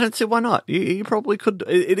that. I don't see why not. You probably could.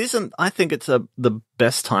 It isn't. I think it's the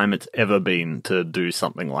best time it's ever been to do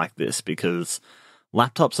something like this because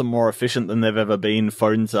laptops are more efficient than they've ever been.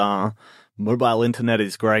 Phones are. Mobile internet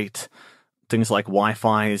is great. Things like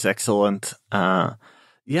Wi-Fi is excellent.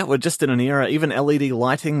 We're just in an era, even LED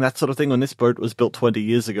lighting, that sort of thing. When this boat was built 20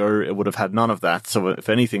 years ago, it would have had none of that. So if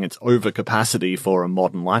anything, it's over capacity for a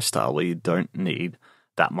modern lifestyle where you don't need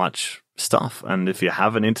that much stuff. And if you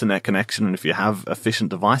have an internet connection and if you have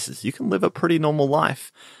efficient devices, you can live a pretty normal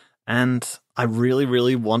life. And I really,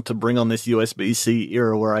 really want to bring on this USB-C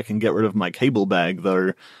era where I can get rid of my cable bag,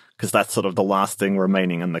 though, because that's sort of the last thing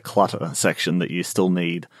remaining in the clutter section that you still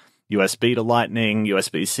need. USB to Lightning,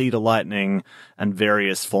 USB-C to Lightning, and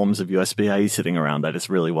various forms of USB-A sitting around. I just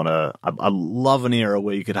really want to... I love an era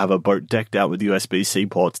where you could have a boat decked out with USB-C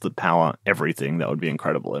ports that power everything. That would be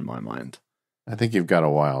incredible in my mind. I think you've got a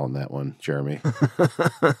while on that one, Jeremy.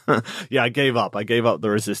 Yeah, I gave up. I gave up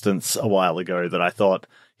the resistance a while ago that I thought,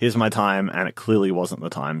 here's my time, and it clearly wasn't the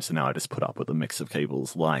time, so now I just put up with a mix of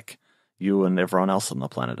cables like you and everyone else on the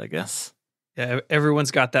planet, I guess. Yeah,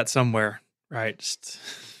 everyone's got that somewhere, right? Just,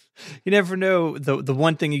 you never know. The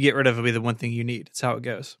one thing you get rid of will be the one thing you need. It's how it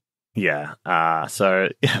goes. Yeah, so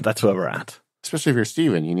that's where we're at. Especially if you're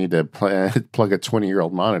Steven, you need to plug a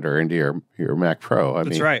 20-year-old monitor into your Mac Pro.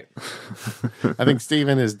 That's right. I think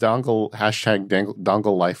Steven is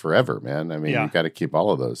dongle life forever, man. I mean, You've got to keep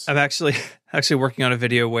all of those. I'm actually working on a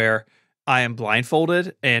video where I am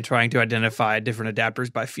blindfolded and trying to identify different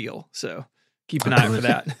adapters by feel. So keep an eye out for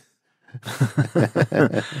that.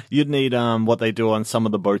 You'd need what they do on some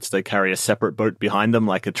of the boats. They carry a separate boat behind them,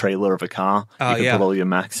 like a trailer of a car. You can put all your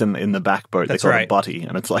Macs in the back boat. That's they call right. it butty,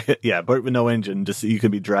 and it's like boat with no engine. Just you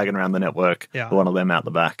could be dragging around the network. Yeah. One of them out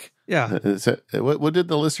the back. Yeah. What did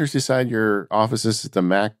the listeners decide your office is? The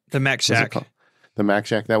Mac? The Mac Shack. The Mac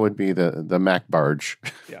Shack. That would be the Mac Barge.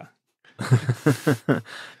 Yeah.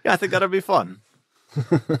 I think that'd be fun.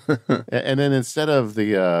 And then instead of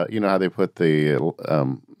the how they put the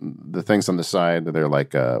things on the side, they're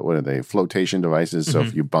like what are they, flotation devices, so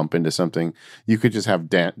if you bump into something you could just have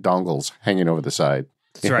dongles hanging over the side.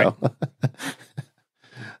 That's right.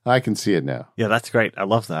 I can see it now. Yeah, that's great. I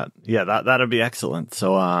love that. Yeah, that'd be excellent.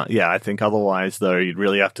 So I think otherwise though you'd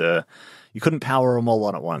really have to, you couldn't power them all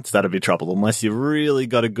on at once. That'd be trouble unless you really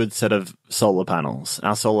got a good set of solar panels.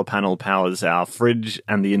 Our solar panel powers our fridge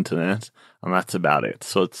and the internet, and that's about it.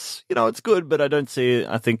 So it's, it's good, but I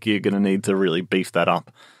think you're going to need to really beef that up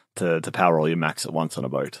to power all your Macs at once on a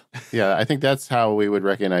boat. Yeah, I think that's how we would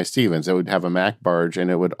recognize Stevens. It would have a Mac Barge, and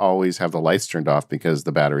it would always have the lights turned off because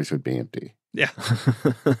the batteries would be empty. Yeah.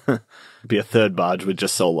 Be a third barge with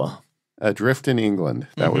just solar. Adrift in England.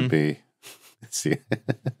 That would be... See.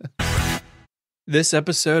 This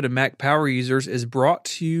episode of Mac Power Users is brought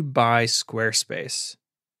to you by Squarespace.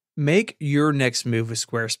 Make your next move with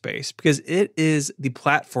Squarespace because it is the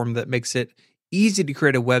platform that makes it easy to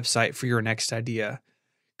create a website for your next idea.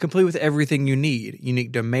 Complete with everything you need: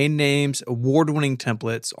 unique domain names, award-winning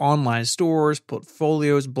templates, online stores,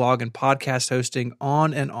 portfolios, blog and podcast hosting,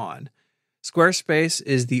 on and on. Squarespace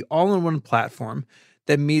is the all-in-one platform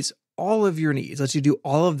that meets all of your needs, lets you do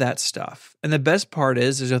all of that stuff. And the best part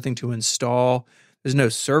is there's nothing to install. There's no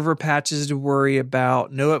server patches to worry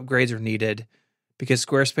about. No upgrades are needed because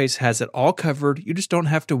Squarespace has it all covered. You just don't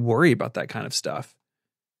have to worry about that kind of stuff.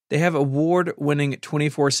 They have award-winning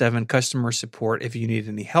 24/7 customer support if you need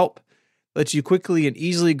any help. Lets you quickly and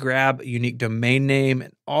easily grab a unique domain name,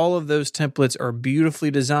 and all of those templates are beautifully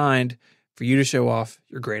designed for you to show off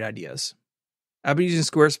your great ideas. I've been using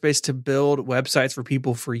Squarespace to build websites for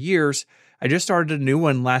people for years. I just started a new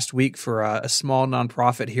one last week for a small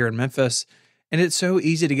nonprofit here in Memphis, and it's so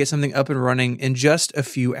easy to get something up and running in just a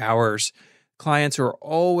few hours. Clients are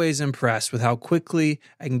always impressed with how quickly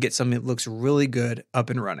I can get something that looks really good up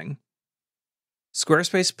and running.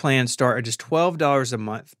 Squarespace plans start at just $12 a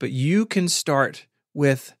month, but you can start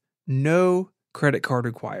with no credit card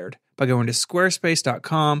required by going to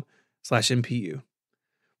squarespace.com/MPU.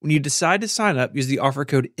 When you decide to sign up, use the offer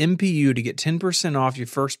code MPU to get 10% off your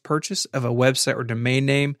first purchase of a website or domain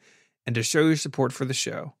name and to show your support for the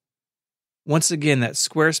show. Once again, that's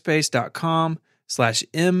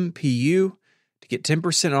squarespace.com/MPU to get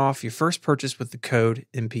 10% off your first purchase with the code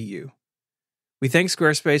MPU. We thank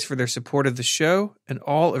Squarespace for their support of the show and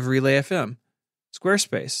all of Relay FM.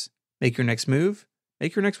 Squarespace, make your next move,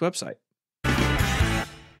 make your next website. I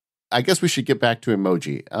guess we should get back to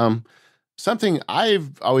emoji. Something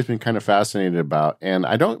I've always been kind of fascinated about, and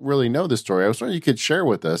I don't really know the story. I was wondering if you could share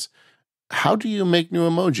with us. How do you make new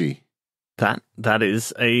emoji? That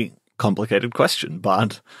is a complicated question,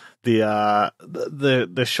 but the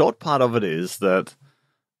short part of it is that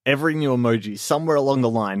every new emoji somewhere along the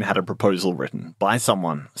line had a proposal written by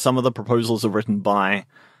someone. Some of the proposals are written by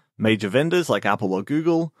major vendors like Apple or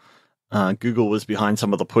Google. Google was behind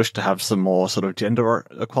some of the push to have some more sort of gender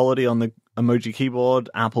equality on the emoji keyboard.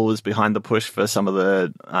 Apple was behind the push for some of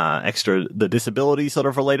the the disability sort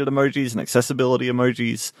of related emojis and accessibility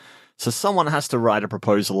emojis. So someone has to write a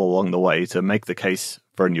proposal along the way to make the case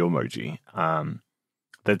for a new emoji.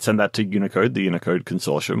 They'd send that to Unicode, the Unicode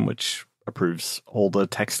consortium, which approves all the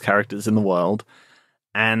text characters in the world.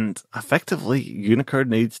 And effectively, Unicode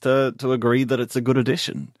needs to agree that it's a good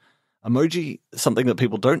addition. Emoji, something that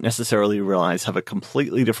people don't necessarily realize, have a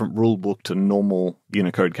completely different rule book to normal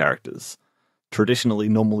Unicode characters. Traditionally,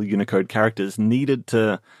 normal Unicode characters needed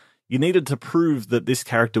to prove that this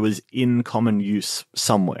character was in common use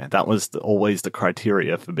somewhere. That was always the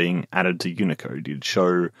criteria for being added to Unicode. You'd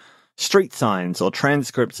show street signs or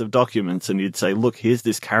transcripts of documents, and you'd say, look, here's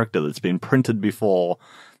this character that's been printed before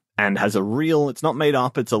and has it's not made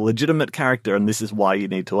up, it's a legitimate character, and this is why you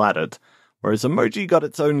need to add it. Whereas emoji got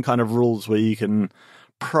its own kind of rules where you can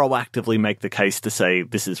proactively make the case to say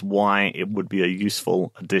this is why it would be a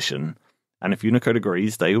useful addition. And if Unicode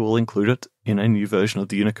agrees, they will include it in a new version of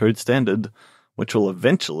the Unicode standard, which will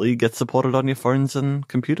eventually get supported on your phones and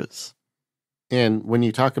computers. And when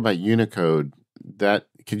you talk about Unicode,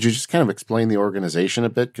 could you just kind of explain the organization a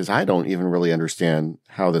bit? Because I don't even really understand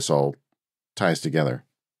how this all ties together.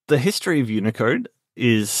 The history of Unicode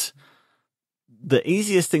is the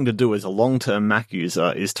easiest thing to do as a long-term Mac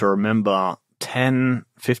user is to remember 10,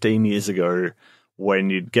 15 years ago when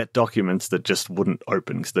you'd get documents that just wouldn't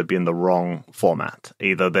open because they'd be in the wrong format.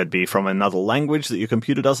 Either they'd be from another language that your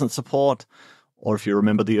computer doesn't support, or if you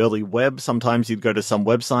remember the early web, sometimes you'd go to some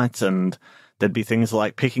websites and there'd be things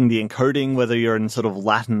like picking the encoding, whether you're in sort of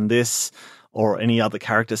Latin this or any other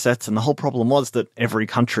character sets. And the whole problem was that every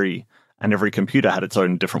country and every computer had its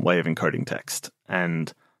own different way of encoding text.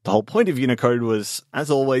 And the whole point of Unicode was,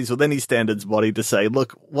 as always with any standards body, to say,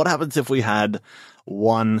 look, what happens if we had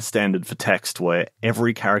one standard for text where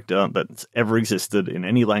every character that's ever existed in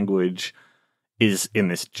any language is in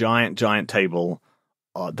this giant, giant table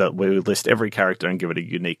that we would list every character and give it a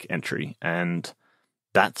unique entry. And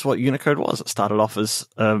that's what Unicode was. It started off as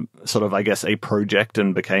sort of, I guess, a project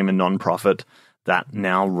and became a non-profit that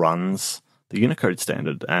now runs the Unicode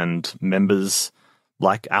standard. And members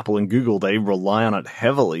like Apple and Google, they rely on it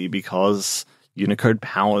heavily because Unicode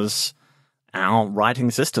powers our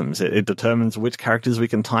writing systems. It determines which characters we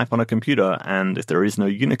can type on a computer, and if there is no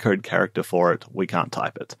Unicode character for it, we can't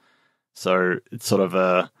type it. So it's sort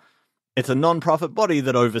of it's a non-profit body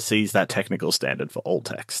that oversees that technical standard for all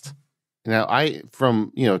text. Now,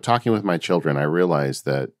 from talking with my children, I realized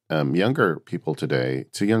that younger people today,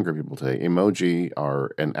 emoji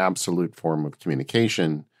are an absolute form of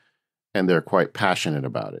communication, and they're quite passionate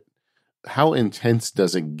about it. How intense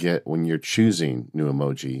does it get when you're choosing new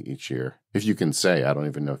emoji each year? If you can say, I don't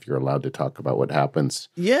even know if you're allowed to talk about what happens.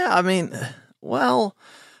 Yeah, I mean, well,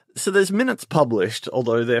 so there's minutes published,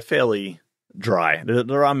 although they're fairly dry.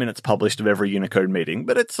 There are minutes published of every Unicode meeting,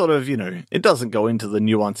 but it's sort of, it doesn't go into the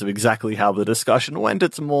nuance of exactly how the discussion went.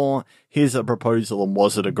 It's more, here's a proposal and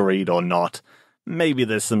was it agreed or not? Maybe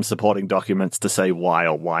there's some supporting documents to say why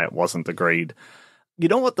or why it wasn't agreed. You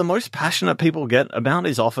know what the most passionate people get about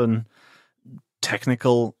is often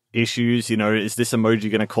technical issues. Is this emoji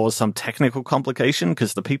going to cause some technical complication?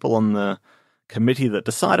 Because the people on the committee that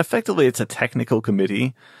decide, effectively it's a technical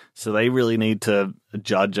committee, so they really need to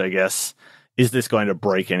judge, I guess, is this going to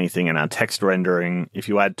break anything in our text rendering? If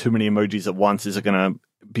you add too many emojis at once, is it going to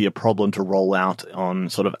be a problem to roll out on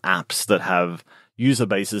sort of apps that have user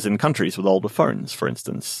bases in countries with older phones, for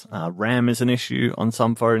instance? RAM is an issue on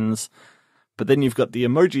some phones. But then you've got the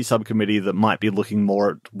emoji subcommittee that might be looking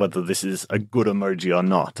more at whether this is a good emoji or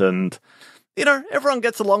not. And, everyone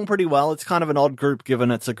gets along pretty well. It's kind of an odd group,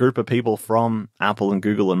 given it's a group of people from Apple and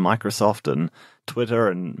Google and Microsoft and Twitter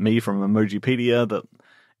and me from Emojipedia, that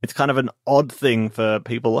it's kind of an odd thing for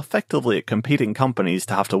people effectively at competing companies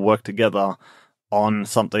to have to work together on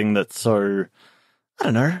something that's so, I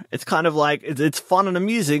don't know, it's kind of like, it's fun and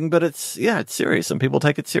amusing, but it's serious and people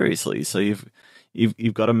take it seriously. So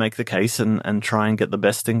you've got to make the case and try and get the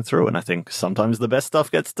best thing through. And I think sometimes the best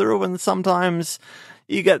stuff gets through, and sometimes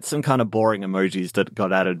you get some kind of boring emojis that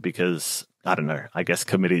got added because, I don't know, I guess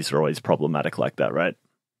committees are always problematic like that, right?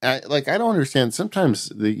 I don't understand.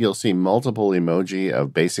 Sometimes you'll see multiple emoji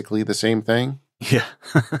of basically the same thing. Yeah.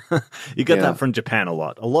 You get that from Japan a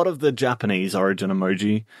lot. A lot of the Japanese origin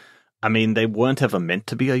emoji, I mean, they weren't ever meant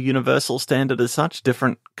to be a universal standard as such.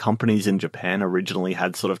 Different companies in Japan originally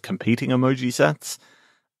had sort of competing emoji sets,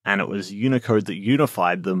 and it was Unicode that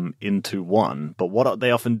unified them into one. But what they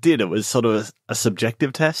often did, it was sort of a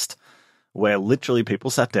subjective test where literally people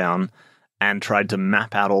sat down and tried to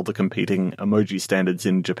map out all the competing emoji standards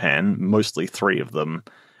in Japan, mostly 3 of them,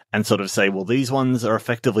 and sort of say, well, these ones are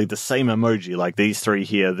effectively the same emoji, like these 3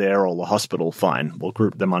 here, there, or the hospital, fine. We'll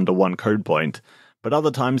group them under one code point. But other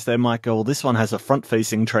times they might go, well, this one has a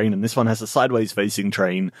front-facing train and this one has a sideways-facing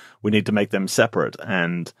train. We need to make them separate.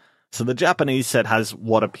 And so the Japanese set has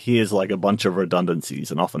what appears like a bunch of redundancies,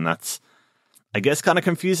 and often that's, I guess, kind of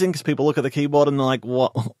confusing because people look at the keyboard and they're like,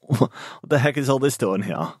 what the heck is all this doing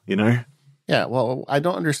here, Yeah, well, I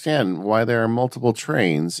don't understand why there are multiple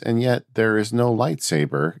trains and yet there is no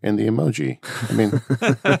lightsaber in the emoji. I mean,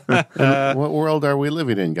 what world are we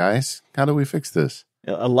living in, guys? How do we fix this?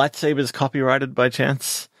 A lightsaber is copyrighted by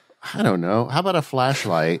chance? I don't know. How about a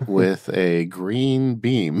flashlight with a green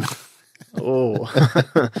beam? Oh,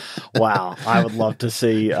 wow. I would love to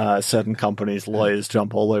see certain companies' lawyers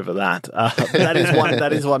jump all over that.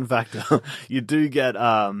 That is one factor. You do get,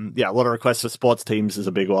 a lot of requests for sports teams is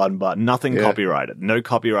a big one, but nothing copyrighted. No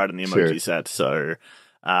copyright in the emoji set. So,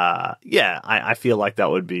 I feel like that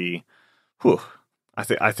would be,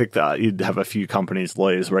 I think that you'd have a few companies'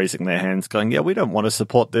 lawyers raising their hands going, we don't want to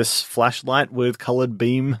support this flashlight with colored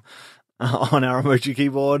beam on our emoji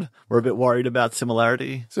keyboard. We're a bit worried about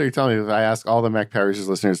similarity. So you're telling me if I ask all the Mac Parishes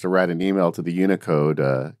listeners to write an email to the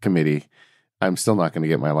Unicode committee, I'm still not going to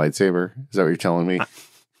get my lightsaber? Is that what you're telling me?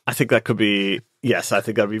 I think that could be, yes, I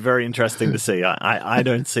think that'd be very interesting to see. I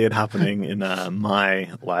don't see it happening in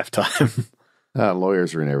my lifetime.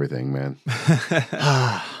 Lawyers are in everything, man.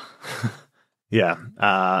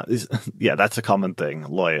 That's a common thing.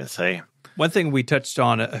 Lawyers, hey? One thing we touched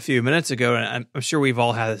on a few minutes ago, and I'm sure we've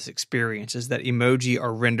all had this experience, is that emoji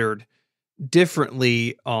are rendered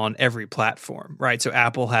differently on every platform, right? So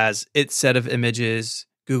Apple has its set of images,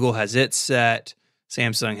 Google has its set,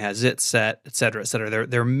 Samsung has its set, et cetera, et cetera.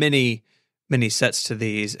 There are many, many sets to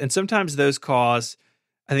these. And sometimes those cause,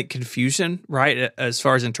 I think, confusion, right? As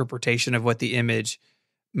far as interpretation of what the image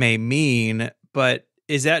may mean. But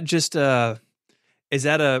is that just a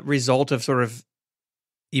result of sort of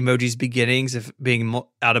Emoji's beginnings of being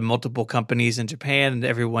out of multiple companies in Japan and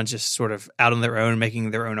everyone's just sort of out on their own,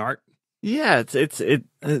 making their own art? Yeah,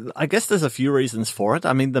 I guess there's a few reasons for it.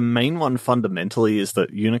 I mean, the main one fundamentally is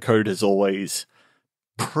that Unicode has always,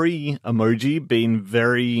 pre-emoji, been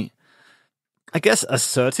very, I guess,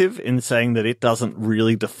 assertive in saying that it doesn't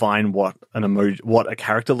really define what a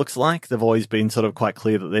character looks like. They've always been sort of quite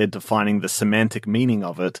clear that they're defining the semantic meaning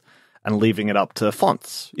of it and leaving it up to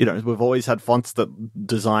fonts. We've always had fonts that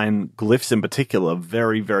design glyphs in particular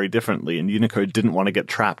very, very differently, and Unicode didn't want to get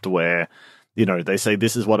trapped where, they say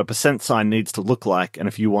this is what a % sign needs to look like, and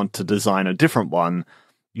if you want to design a different one,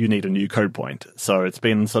 you need a new code point. So it's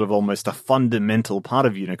been sort of almost a fundamental part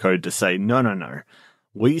of Unicode to say, no.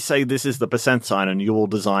 We say this is the % sign, and you will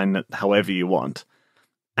design it however you want.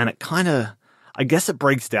 And it kind of, I guess it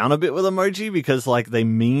breaks down a bit with emoji because, like, they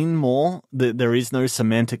mean more. There is no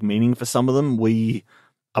semantic meaning for some of them. We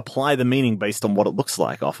apply the meaning based on what it looks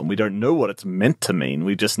like often. We don't know what it's meant to mean.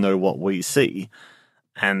 We just know what we see.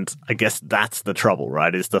 And I guess that's the trouble,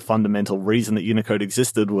 right? Is the fundamental reason that Unicode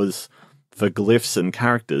existed was for glyphs and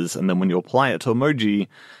characters. And then when you apply it to emoji,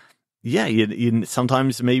 yeah, you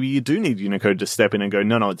sometimes maybe you do need Unicode to step in and go,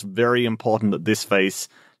 no, it's very important that this face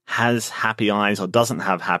has happy eyes or doesn't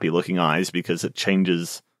have happy looking eyes because it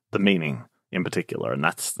changes the meaning in particular. And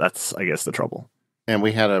that's I guess, the trouble. And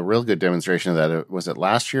we had a real good demonstration of that. Was it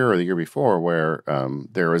last year or the year before where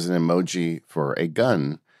there was an emoji for a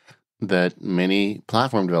gun that many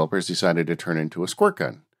platform developers decided to turn into a squirt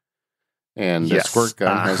gun. And the squirt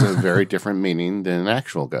gun has a very different meaning than an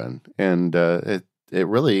actual gun. And it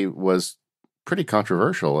really was pretty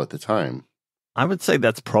controversial at the time. I would say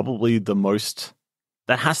that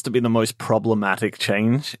has to be the most problematic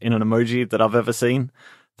change in an emoji that I've ever seen.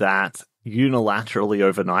 That unilaterally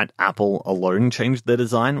overnight, Apple alone changed their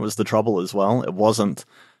design was the trouble as well. It wasn't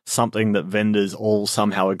something that vendors all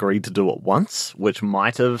somehow agreed to do at once, which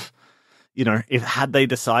might have, if had they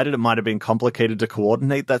decided, it might have been complicated to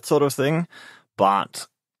coordinate that sort of thing. But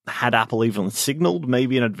had Apple even signaled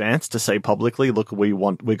maybe in advance to say publicly, look,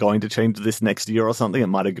 we're going to change this next year or something, it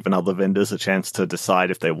might have given other vendors a chance to decide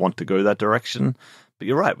if they want to go that direction. But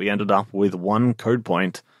you're right, we ended up with one code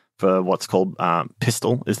point for what's called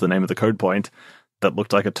Pistol is the name of the code point that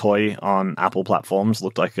looked like a toy on Apple platforms,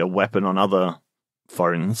 looked like a weapon on other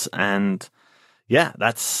phones. And yeah,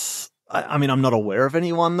 I'm not aware of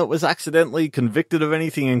anyone that was accidentally convicted of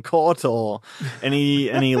anything in court or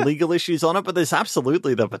any legal issues on it, but there's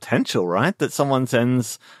absolutely the potential, right? That someone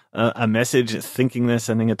sends a message thinking they're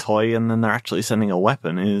sending a toy and then they're actually sending a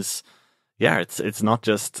weapon it's not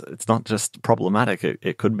just problematic.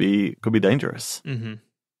 It could be dangerous. Mm-hmm.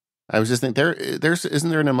 I was just thinking, isn't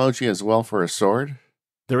there an emoji as well for a sword?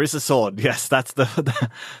 There is a sword. Yes, that's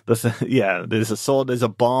yeah. There's a sword. There's a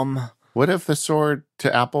bomb. What if the sword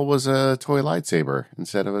to Apple was a toy lightsaber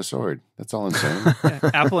instead of a sword? That's all I'm saying.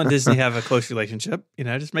 Yeah, Apple and Disney have a close relationship.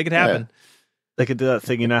 Just make it happen. Yeah. They could do that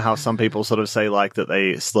thing, how some people sort of say like that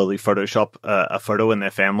they slowly Photoshop a photo in their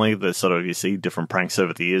family. There's sort of, you see different pranks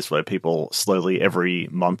over the years where people slowly every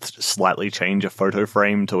month slightly change a photo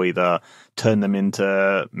frame to either turn them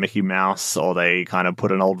into Mickey Mouse or they kind of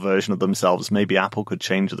put an old version of themselves. Maybe Apple could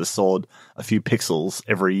change the sword a few pixels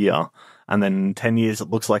every year. And then in 10 years, it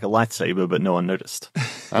looks like a lightsaber, but no one noticed.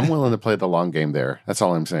 I'm willing to play the long game there. That's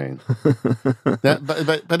all I'm saying.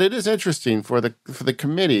 But it is interesting for the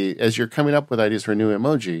committee, as you're coming up with ideas for new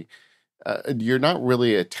emoji, you're not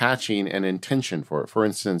really attaching an intention for it. For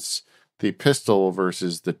instance, the pistol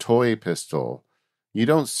versus the toy pistol. You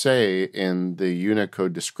don't say in the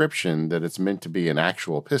Unicode description that it's meant to be an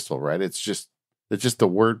actual pistol, right? It's just the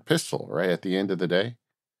word pistol, right? At the end of the day.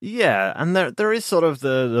 Yeah, and there is sort of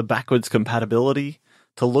the backwards compatibility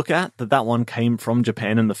to look at, that one came from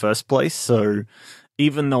Japan in the first place. So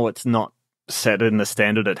even though it's not set in the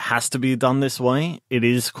standard, it has to be done this way, it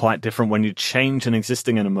is quite different when you change an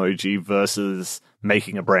existing emoji versus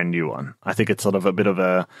making a brand new one. I think it's sort of a bit of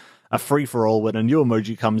a free-for-all when a new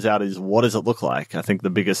emoji comes out is what does it look like? I think the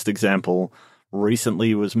biggest example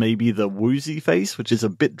recently was maybe the woozy face, which is a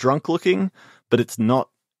bit drunk looking, but it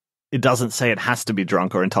doesn't say it has to be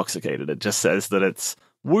drunk or intoxicated. It just says that it's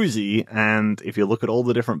woozy. And if you look at all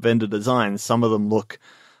the different vendor designs, some of them look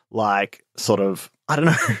like sort of, I don't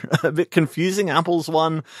know, a bit confusing. Apple's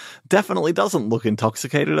one definitely doesn't look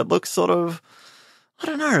intoxicated. It looks sort of, I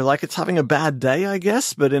don't know, like it's having a bad day, I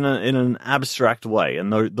guess, but in an abstract way.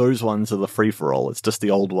 And those ones are the free-for-all. It's just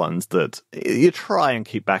the old ones that you try and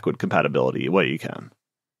keep backward compatibility where you can.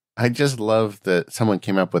 I just love that someone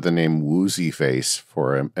came up with the name Woozy Face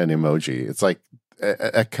for an emoji. It's like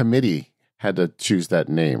a committee had to choose that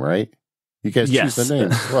name, right? You guys choose the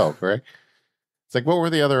name as well, correct? It's like, what were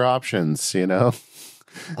the other options,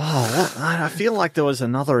 Oh, I feel like there was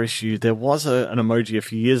another issue. There was an emoji a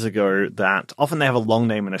few years ago that often they have a long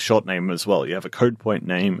name and a short name as well. You have a code point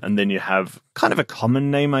name, and then you have kind of a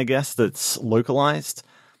common name, I guess, that's localized.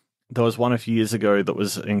 There was one a few years ago that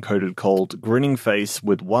was encoded called Grinning Face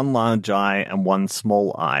with one large eye and one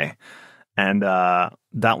small eye. And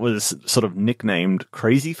that was sort of nicknamed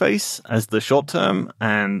Crazy Face as the short term.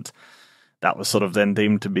 And that was sort of then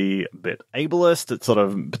deemed to be a bit ableist. It's sort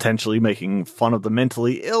of potentially making fun of the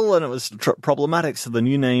mentally ill, and it was problematic. So the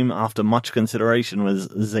new name, after much consideration, was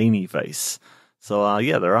Zany Face. So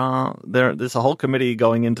there's a whole committee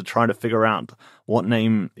going into trying to figure out what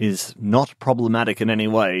name is not problematic in any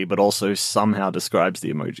way, but also somehow describes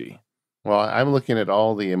the emoji. Well, I'm looking at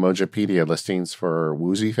all the Emojipedia listings for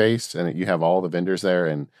Woozy Face, and you have all the vendors there,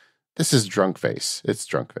 and this is Drunk Face. It's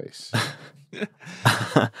Drunk Face.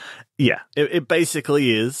 Yeah, it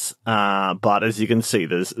basically is. But as you can see,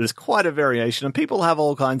 there's quite a variation, and people have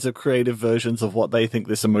all kinds of creative versions of what they think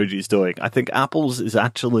this emoji is doing. I think Apple's is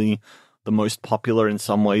actually the most popular in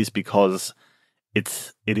some ways because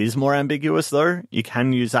it is more ambiguous, though. You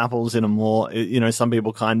can use Apple's in a more, some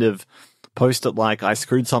people kind of post it like I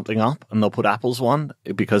screwed something up, and they'll put Apple's one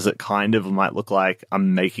because it kind of might look like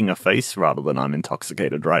I'm making a face rather than I'm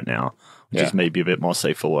intoxicated right now, which is maybe a bit more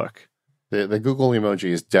safe for work. The Google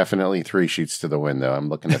emoji is definitely 3 sheets to the wind, though. I'm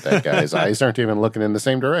looking at that guy. His eyes aren't even looking in the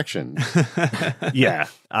same direction. Yeah.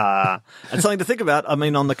 And something to think about. I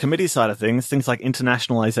mean, on the committee side of things like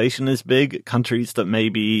internationalization is big. Countries that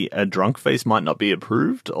maybe a drunk face might not be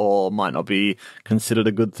approved or might not be considered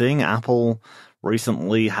a good thing. Apple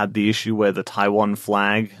recently had the issue where the Taiwan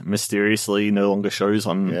flag mysteriously no longer shows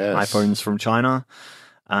on iPhones from China.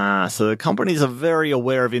 So the companies are very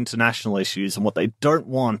aware of international issues, and what they don't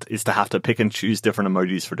want is to have to pick and choose different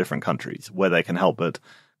emojis for different countries where they can help it,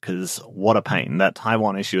 because what a pain. That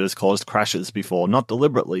Taiwan issue has caused crashes before, not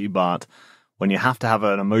deliberately, but when you have to have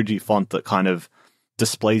an emoji font that kind of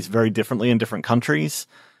displays very differently in different countries,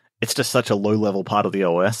 it's just such a low-level part of the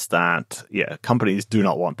OS that, companies do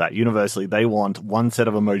not want that. Universally, they want one set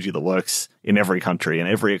of emoji that works in every country, and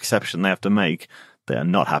every exception they have to make, they are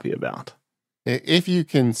not happy about. If you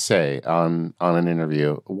can say on an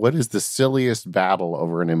interview, what is the silliest battle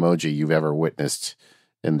over an emoji you've ever witnessed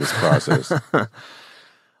in this process?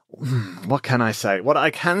 What can I say? What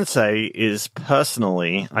I can say is,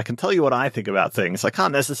 personally, I can tell you what I think about things. I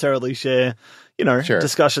can't necessarily share,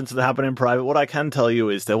 discussions that happen in private. What I can tell you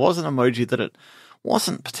is there was an emoji that it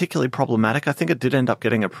wasn't particularly problematic. I think it did end up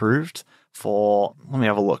getting approved for, let me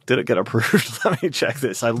have a look. Did it get approved? Let me check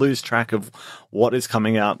this. I lose track of what is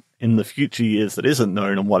coming out in the future years that isn't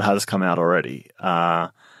known and what has come out already.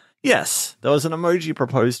 Yes, there was an emoji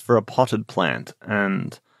proposed for a potted plant,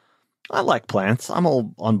 and I like plants. I'm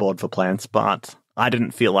all on board for plants, but I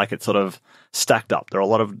didn't feel like it sort of stacked up. There are a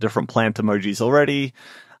lot of different plant emojis already.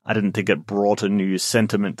 I didn't think it brought a new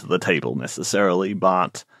sentiment to the table necessarily,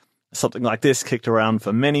 but something like this kicked around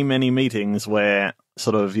for many, many meetings where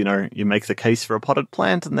sort of, you make the case for a potted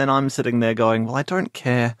plant, and then I'm sitting there going, well, I don't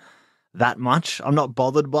care that much. I'm not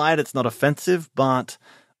bothered by it. It's not offensive, but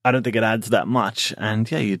I don't think it adds that much. And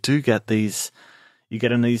yeah, you do get these, you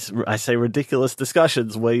get in these, I say, ridiculous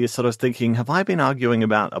discussions where you're sort of thinking, have I been arguing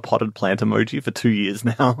about a potted plant emoji for 2 years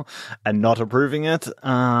now and not approving it?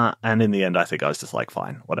 And in the end, I think I was just like,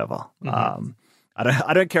 fine, whatever. Mm-hmm.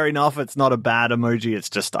 I don't care enough. It's not a bad emoji. It's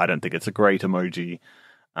just, I don't think it's a great emoji.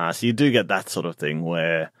 So you do get that sort of thing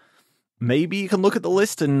where maybe you can look at the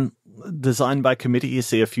list and design by committee, you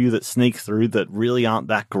see a few that sneak through that really aren't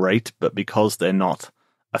that great, but because they're not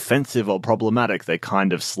offensive or problematic, they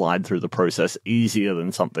kind of slide through the process easier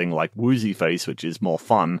than something like Woozy Face, which is more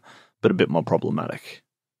fun, but a bit more problematic.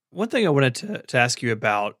 One thing I wanted to ask you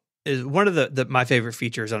about is one of my favorite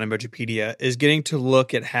features on Emojipedia is getting to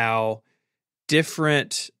look at how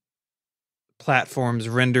different platforms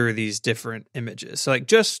render these different images. So like,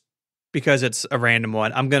 just because it's a random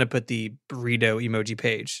one, I'm going to put the burrito emoji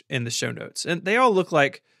page in the show notes. And they all look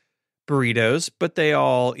like burritos, but they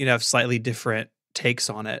all, have slightly different takes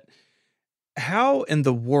on it. How in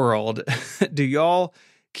the world do y'all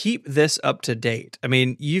keep this up to date? I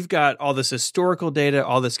mean, you've got all this historical data,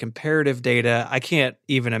 all this comparative data. I can't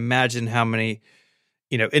even imagine how many,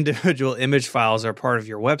 individual image files are part of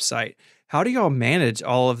your website. How do y'all manage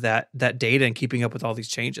all of that data and keeping up with all these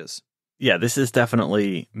changes? Yeah, this is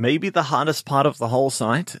definitely maybe the hardest part of the whole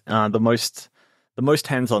site. The most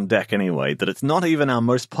hands on deck anyway, that it's not even our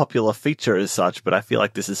most popular feature as such, but I feel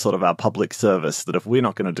like this is sort of our public service, that if we're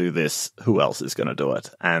not going to do this, who else is going to do it?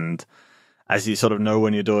 And as you sort of know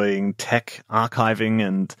when you're doing tech archiving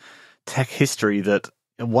and tech history, that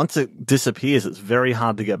once it disappears, it's very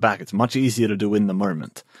hard to get back. It's much easier to do in the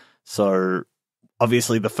moment. So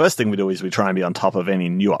obviously, the first thing we do is we try and be on top of any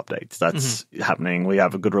new updates that's happening. We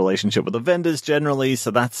have a good relationship with the vendors generally,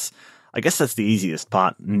 so I guess that's the easiest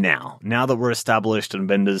part now. Now that we're established and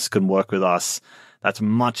vendors can work with us, that's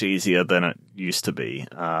much easier than it used to be.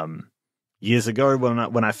 Years ago,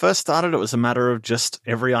 when I first started, it was a matter of just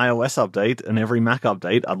every iOS update and every Mac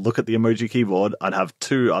update, I'd look at the emoji keyboard. I'd have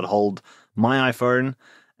two. I'd hold my iPhone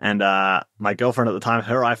and my girlfriend at the time,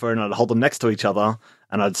 her iPhone, and I'd hold them next to each other,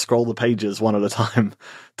 and I'd scroll the pages one at a time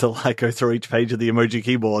to go through each page of the emoji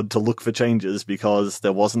keyboard to look for changes, because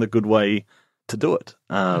there wasn't a good way to do it.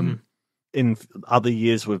 In other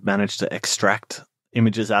years, we've managed to extract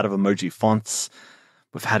images out of emoji fonts.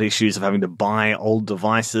 We've had issues of having to buy old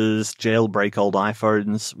devices, jailbreak old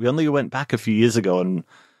iPhones. We only went back a few years ago and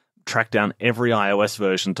tracked down every iOS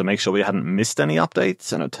version to make sure we hadn't missed any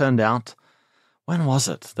updates. And it turned out, when was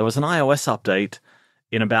it? There was an iOS update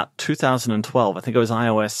in about 2012. I think it was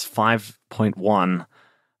iOS 5.1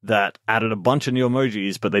 that added a bunch of new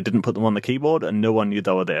emojis, but they didn't put them on the keyboard, and no one knew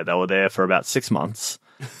they were there. They were there for about 6 months.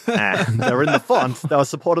 And they were in the font. They were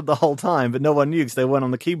supported the whole time, but no one knew because they weren't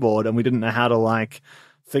on the keyboard, and we didn't know how to,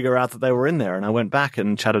 figure out that they were in there. And I went back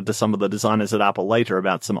and chatted to some of the designers at Apple later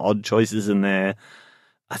about some odd choices in there.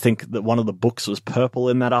 I think that one of the books was purple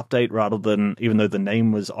in that update rather than, even though the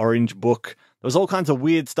name was Orange Book. There was all kinds of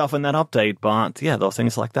weird stuff in that update, but yeah, there were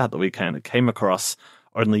things like that we kind of came across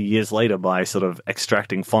only years later by sort of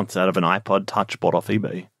extracting fonts out of an iPod Touch bought off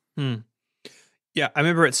eBay. Yeah, I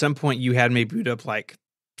remember at some point you had me boot up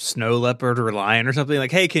Snow Leopard or Lion or something.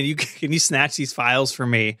 Hey, can you snatch these files for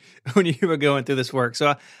me when you were going through this work? So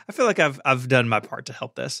I feel like I've done my part to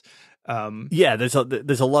help this. Yeah, there's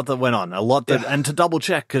a lot that went on, and to double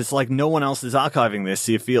check because no one else is archiving this,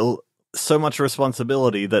 so you feel so much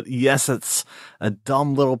responsibility that yes, it's a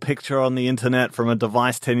dumb little picture on the internet from a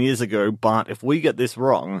device 10 years ago, but if we get this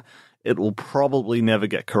wrong, it will probably never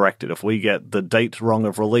get corrected. If we get the date wrong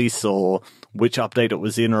of release or which update it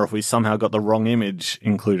was in, or if we somehow got the wrong image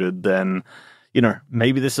included, then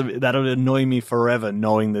maybe that'll annoy me forever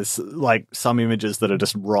knowing there's some images that are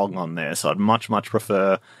just wrong on there. So I'd much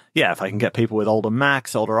prefer, if I can get people with older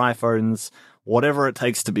Macs, older iPhones, whatever it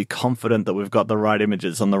takes to be confident that we've got the right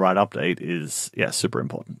images on the right update is, super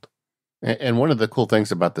important. And one of the cool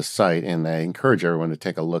things about the site, and I encourage everyone to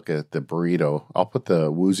take a look at the burrito, I'll put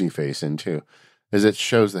the woozy face in too, is it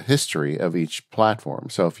shows the history of each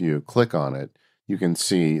platform. So if you click on it, you can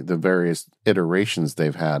see the various iterations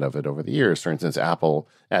they've had of it over the years. For instance, Apple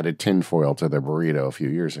added tinfoil to their burrito a few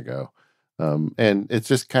years ago. And it's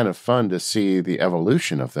just kind of fun to see the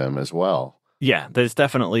evolution of them as well. Yeah, there's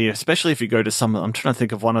definitely, especially if you go to some, I'm trying to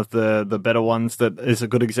think of one of the better ones that is a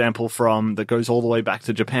good example that goes all the way back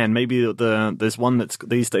to Japan. Maybe there's one that's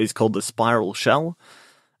these days called the Spiral Shell.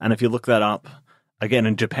 And if you look that up, again,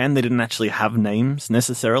 in Japan, they didn't actually have names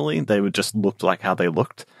necessarily. They would just looked like how they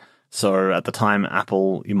looked. So at the time,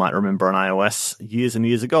 Apple, you might remember on iOS years and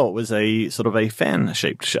years ago, it was a sort of a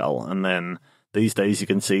fan-shaped shell. And then these days you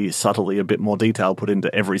can see subtly a bit more detail put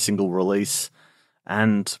into every single release.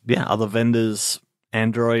 And yeah, other vendors,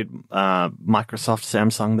 Android, Microsoft,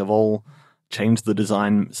 Samsung, they've all changed the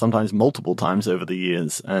design sometimes multiple times over the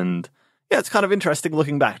years. And yeah, it's kind of interesting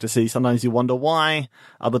looking back to see. Sometimes you wonder why.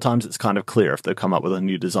 Other times it's kind of clear if they've come up with a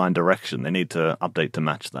new design direction, they need to update to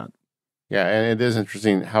match that. Yeah, and it is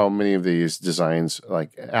interesting how many of these designs,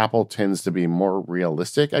 Apple tends to be more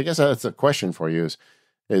realistic. I guess that's a question for you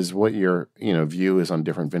is what your view is on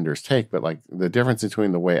different vendors' take, but the difference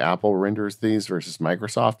between the way Apple renders these versus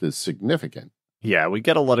Microsoft is significant. Yeah, we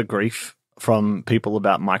get a lot of grief from people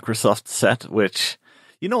about Microsoft Set, which,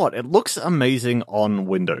 you know what, it looks amazing on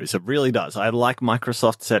Windows. It really does. I like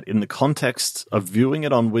Microsoft Set in the context of viewing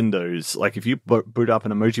it on Windows. If you boot up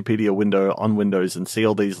an Emojipedia window on Windows and see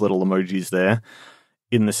all these little emojis there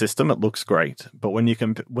in the system, it looks great. But when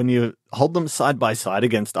you hold them side by side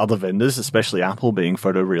against other vendors, especially Apple being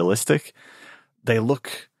photorealistic, they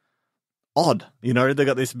look odd. They've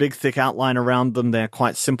got this big thick outline around them. They're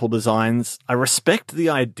quite simple designs. I respect the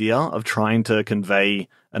idea of trying to convey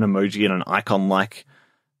an emoji in an icon-like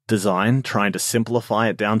design, trying to simplify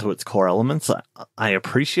it down to its core elements. I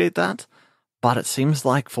appreciate that, but it seems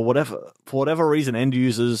like for whatever reason, end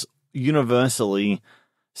users universally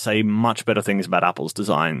say much better things about Apple's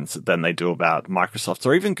designs than they do about Microsoft's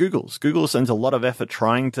or even Google's. Google spends a lot of effort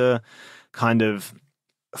trying to kind of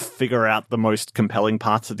figure out the most compelling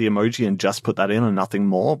parts of the emoji and just put that in and nothing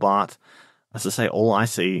more. But as I say, all I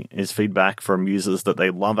see is feedback from users that they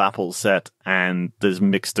love Apple's set, and there's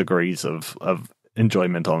mixed degrees of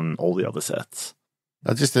enjoyment on all the other sets.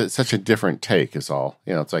 Such a different take is all.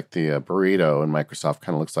 It's like the burrito in Microsoft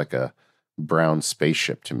kind of looks like a brown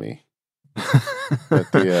spaceship to me.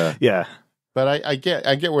 But yeah. But I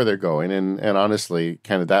get where they're going, and honestly,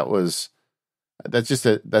 kind of that's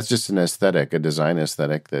just an aesthetic, a design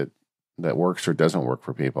aesthetic that works or doesn't work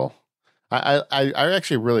for people. I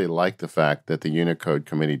actually really like the fact that the Unicode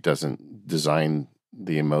committee doesn't design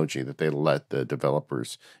the emoji, that they let the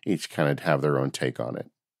developers each kind of have their own take on it.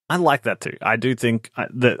 I like that too. I do think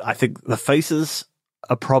I think the faces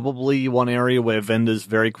are probably one area where vendors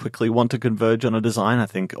very quickly want to converge on a design. I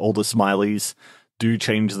think all the smileys do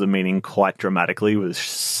change the meaning quite dramatically with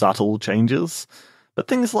subtle changes. But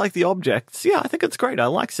things like the objects, I think it's great. I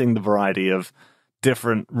like seeing the variety of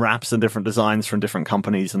different wraps and different designs from different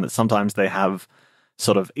companies, and that sometimes they have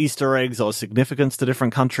sort of Easter eggs or significance to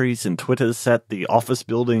different countries. In Twitter's set, the office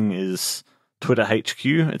building is Twitter HQ.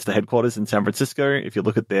 It's the headquarters in San Francisco. If you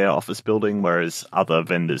look at their office building, whereas other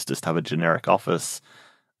vendors just have a generic office.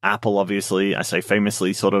 Apple, obviously, I say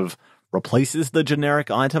famously, sort of replaces the generic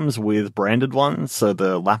items with branded ones. So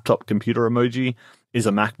the laptop computer emoji is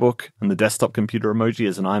a MacBook, and the desktop computer emoji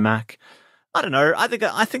is an iMac. I don't know. I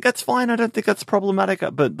think that's fine. I don't think that's problematic.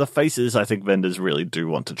 But the faces, I think vendors really do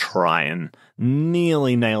want to try and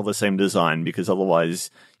nearly nail the same design, because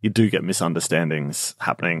otherwise you do get misunderstandings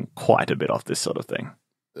happening quite a bit off this sort of thing.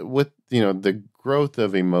 With, the growth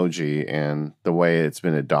of emoji and the way it's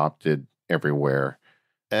been adopted everywhere,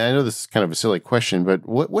 and I know this is kind of a silly question, but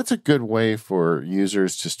what's a good way for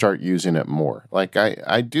users to start using it more? Like,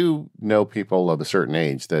 I do know people of a certain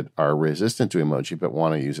age that are resistant to emoji but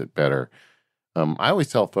want to use it better. I always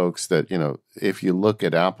tell folks that, if you look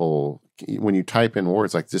at Apple, when you type in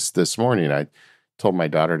words like this morning, I told my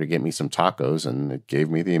daughter to get me some tacos, and it gave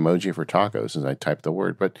me the emoji for tacos as I typed the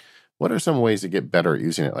word. But what are some ways to get better at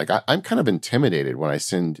using it? Like, I'm kind of intimidated when I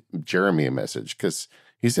send Jeremy a message, because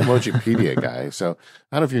he's the Emojipedia guy. So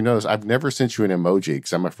I don't know if you noticed, I've never sent you an emoji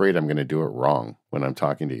because I'm afraid I'm going to do it wrong when I'm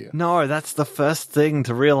talking to you. No, that's the first thing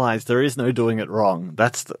to realize. There is no doing it wrong.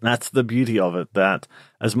 That's the beauty of it, that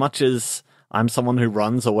as much as I'm someone who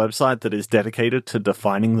runs a website that is dedicated to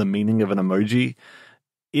defining the meaning of an emoji,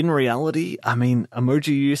 in reality, I mean, emoji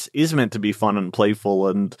use is meant to be fun and playful,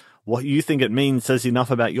 and what you think it means says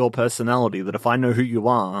enough about your personality that if I know who you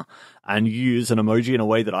are and you use an emoji in a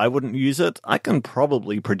way that I wouldn't use it, I can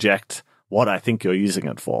probably project what I think you're using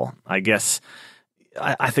it for. I guess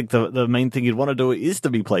I think the main thing you'd want to do is to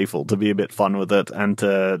be playful, to be a bit fun with it, and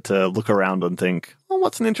to look around and think, oh,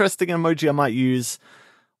 what's an interesting emoji I might use?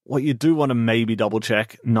 What you do want to maybe double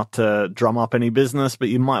check, not to drum up any business, but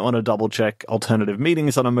you might want to double check alternative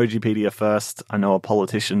meanings on Emojipedia first. I know a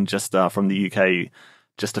politician just from the UK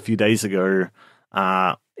just a few days ago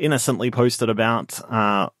innocently posted about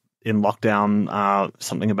in lockdown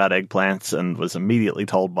something about eggplants, and was immediately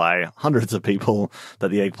told by hundreds of people that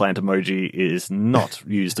the eggplant emoji is not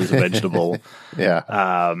used as a vegetable.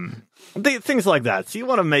 Yeah. Things like that. So you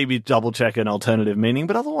want to maybe double check an alternative meaning,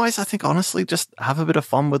 but otherwise I think honestly just have a bit of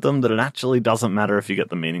fun with them, that it actually doesn't matter if you get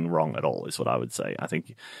the meaning wrong at all, is what I would say. I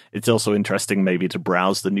think it's also interesting maybe to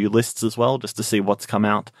browse the new lists as well, just to see what's come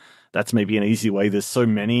out. That's maybe an easy way. There's so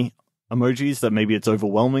many emojis that maybe it's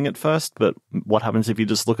overwhelming at first, but what happens if you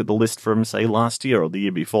just look at the list from, say, last year or the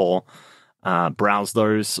year before, browse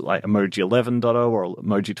those like Emoji 11.0 or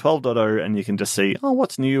Emoji 12.0, and you can just see, oh,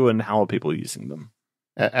 what's new and how are people using them.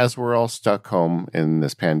 As we're all stuck home in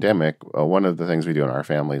this pandemic, one of the things we do in our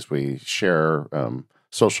family is we share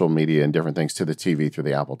social media and different things to the TV through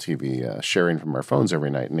the Apple TV, sharing from our phones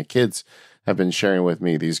every night. And the kids have been sharing with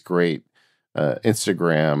me these great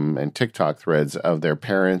Instagram and TikTok threads of their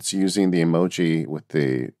parents using the emoji with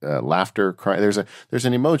the laughter cry. There's an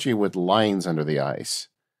emoji with lines under the eyes,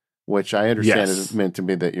 which I understand is meant to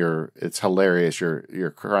be that it's hilarious.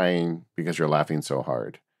 You're crying because you're laughing so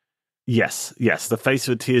hard. Yes, the face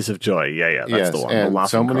with tears of joy. Yeah, that's the one. And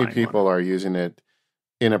so many people are using it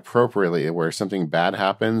inappropriately, where something bad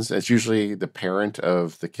happens. It's usually the parent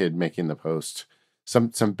of the kid making the post,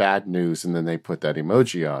 some bad news, and then they put that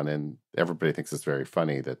emoji on, and everybody thinks it's very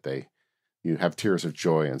funny that you have tears of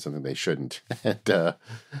joy on something they shouldn't. And,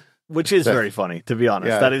 which is very funny, to be honest.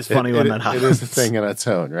 Yeah, that is funny when that happens. It is a thing in its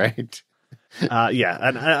own, right? Yeah,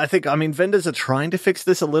 and I think, vendors are trying to fix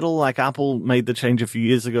this a little. Like Apple made the change a few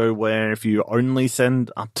years ago where if you only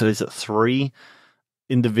send up to, 3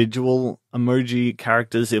 individual emoji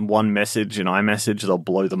characters in one message in iMessage, they'll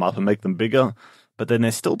blow them up and make them bigger. But then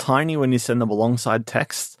they're still tiny when you send them alongside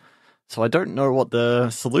text. So I don't know what the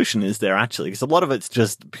solution is there, actually, because a lot of it's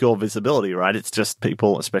just pure visibility, right? It's just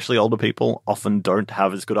people, especially older people, often don't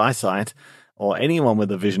have as good eyesight, or anyone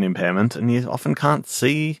with a vision impairment, and you often can't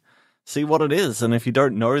see what it is. And if you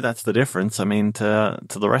don't know that's the difference, to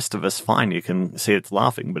the rest of us, fine, you can see it's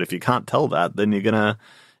laughing. But if you can't tell that, then you're gonna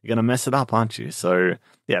mess it up, aren't you? So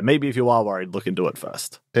yeah, maybe if you are worried, look into it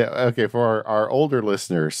first. Yeah. Okay. For our older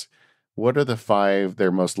listeners, what are the 5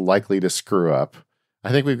 they're most likely to screw up?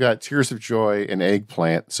 I think we've got tears of joy and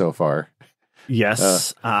eggplant so far.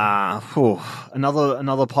 Yes.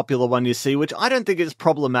 Another popular one you see, which I don't think is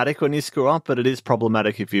problematic when you screw up, but it is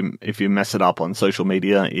problematic if you mess it up on social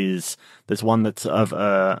media, is there's one that's of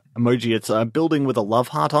emoji. It's a building with a love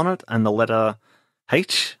heart on it and the letter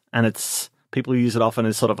H, and it's people use it often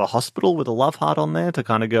as sort of a hospital with a love heart on there to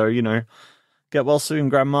kind of go, get well soon,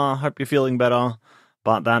 grandma, hope you're feeling better.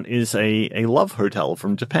 But that is a love hotel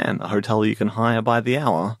from Japan, a hotel you can hire by the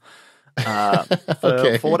hour.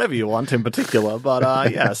 for whatever you want in particular.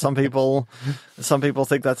 But yeah, some people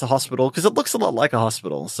think that's a hospital because it looks a lot like a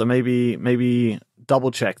hospital. So maybe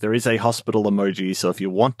double check. There is a hospital emoji. So if you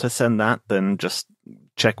want to send that, then just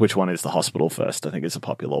check which one is the hospital first. I think it's a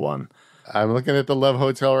popular one. I'm looking at the Love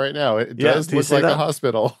Hotel right now. It does look like a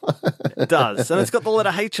hospital. It does. And it's got the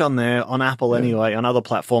letter H on there on Apple anyway. On other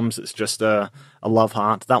platforms, it's just a love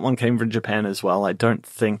heart. That one came from Japan as well. I don't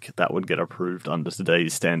think that would get approved under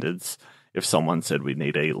today's standards if someone said we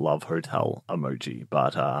need a love hotel emoji.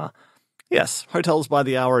 But yes, hotels by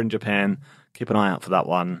the hour in Japan. Keep an eye out for that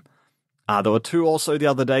one. There were two also the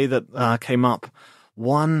other day that came up.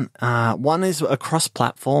 One is a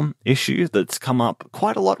cross-platform issue that's come up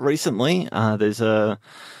quite a lot recently. I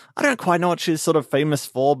don't quite know what she's sort of famous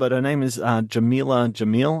for, but her name is Jamila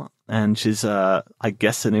Jamil, and she's, I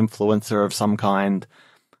guess, an influencer of some kind.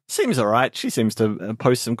 Seems all right. She seems to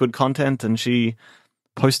post some good content, and she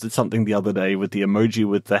posted something the other day with the emoji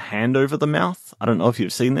with the hand over the mouth. I don't know if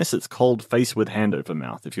you've seen this. It's called Face with Hand Over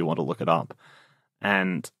Mouth, if you want to look it up.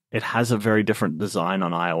 And it has a very different design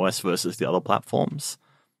on iOS versus the other platforms.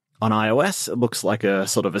 On iOS, it looks like a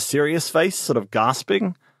sort of a serious face, sort of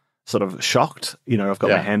gasping, sort of shocked. I've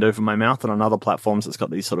got my hand over my mouth. And on other platforms, it's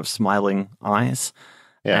got these sort of smiling eyes.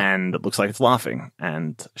 Yeah. And it looks like it's laughing.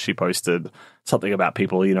 And she posted something about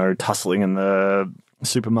people, tussling in the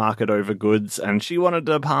supermarket over goods. And she wanted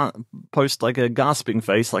to post like a gasping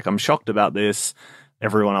face, like, I'm shocked about this.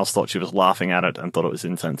 Everyone else thought she was laughing at it and thought it was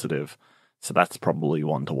insensitive. So that's probably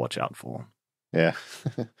one to watch out for. Yeah.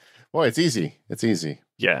 Boy, it's easy. It's easy.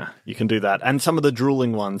 Yeah, you can do that. And some of the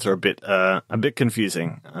drooling ones are a bit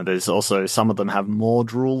confusing. There's also some of them have more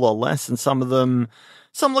drool or less, and some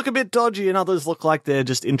look a bit dodgy, and others look like they're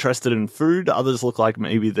just interested in food. Others look like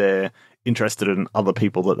maybe they're interested in other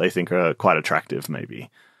people that they think are quite attractive, maybe.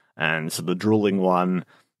 And so the drooling one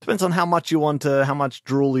depends on how much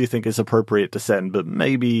drool you think is appropriate to send, but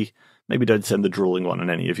maybe don't send the drooling one in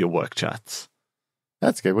any of your work chats.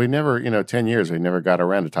 That's good. We never, 10 years, we never got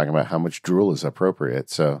around to talking about how much drool is appropriate.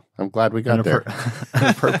 So I'm glad we got there. An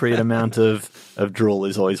appropriate amount of drool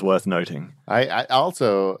is always worth noting. I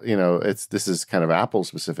also, this is kind of Apple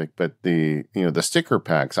specific, but the sticker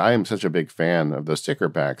packs, I am such a big fan of those sticker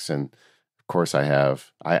packs. And of course I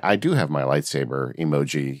do have my lightsaber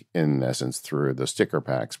emoji in essence through the sticker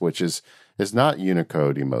packs, which is not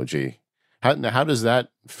Unicode emoji. How does that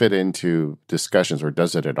fit into discussions, or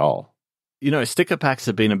does it at all? Sticker packs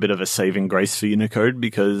have been a bit of a saving grace for Unicode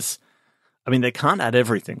because, they can't add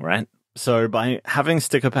everything, right? So by having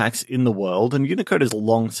sticker packs in the world, and Unicode has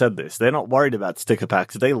long said this, they're not worried about sticker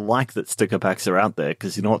packs. They like that sticker packs are out there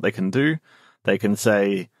because you know what they can do? They can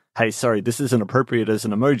say, hey, sorry, this isn't appropriate as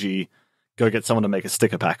an emoji. Go get someone to make a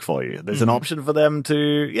sticker pack for you. There's an option for them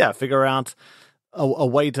to, figure out a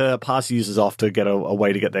way to pass users off to get a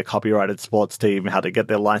way to get their copyrighted sports team, how to get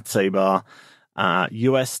their lightsaber.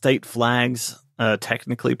 US state flags are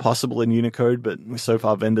technically possible in Unicode, but so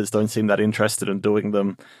far vendors don't seem that interested in doing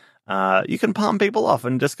them. You can palm people off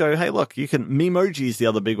and just go, hey, look, you can... Memoji is the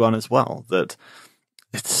other big one as well, that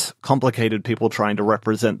it's complicated, people trying to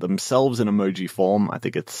represent themselves in emoji form. I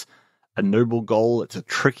think it's a noble goal. It's a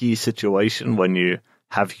tricky situation when you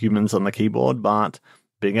have humans on the keyboard, but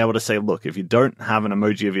being able to say, look, if you don't have an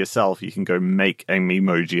emoji of yourself, you can go make a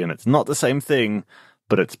memoji, and it's not the same thing,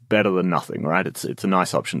 but it's better than nothing, right? It's a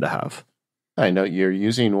nice option to have. I know you're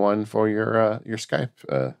using one for your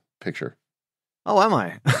Skype picture. Oh, am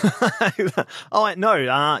I? Oh, no.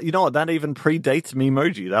 You know what? That even predates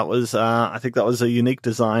Memoji. That was, I think that was a unique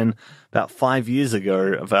design about 5 years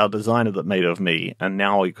ago of our designer that made of me, and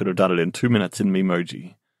now we could have done it in 2 minutes in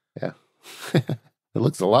Memoji. Yeah. It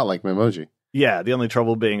looks a lot like Memoji. Yeah, the only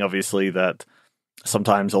trouble being obviously that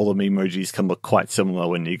sometimes all the Memojis can look quite similar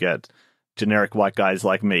when you get generic white guys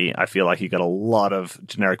like me. I feel like you get a lot of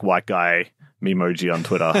generic white guy Memoji on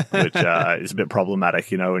Twitter, which is a bit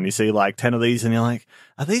problematic, when you see like 10 of these and you're like,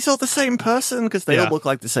 are these all the same person? Because they all look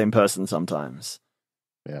like the same person sometimes.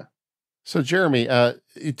 Yeah. So Jeremy,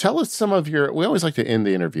 tell us some of we always like to end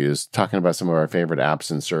the interviews talking about some of our favorite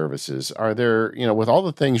apps and services. Are there, with all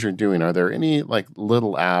the things you're doing, are there any like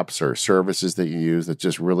little apps or services that you use that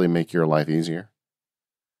just really make your life easier?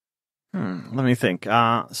 Let me think.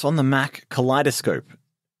 So on the Mac, Kaleidoscope.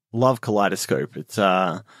 Love Kaleidoscope. It's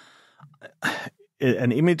an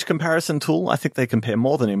image comparison tool. I think they compare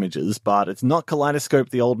more than images, but it's not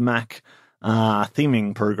Kaleidoscope, the old Mac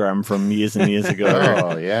theming program from years and years ago.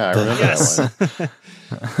 Oh, yeah, I remember that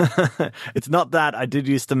one. It's not that. I did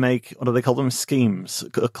used to make, what do they call them? Schemes,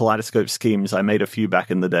 Kaleidoscope schemes. I made a few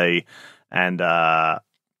back in the day, and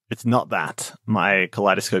It's not that. My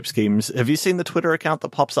kaleidoscope schemes. Have you seen the Twitter account that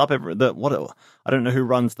pops up I don't know who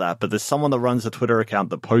runs that, but there's someone that runs a Twitter account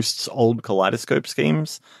that posts old kaleidoscope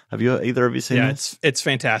schemes. Have either of you seen this? Yeah, it's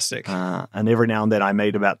fantastic. And every now and then I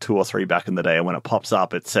made about 2 or 3 back in the day, and when it pops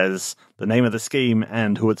up, it says the name of the scheme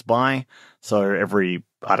and who it's by. So every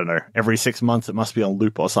 6 months it must be on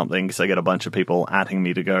loop or something, because I get a bunch of people atting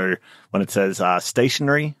me to go when it says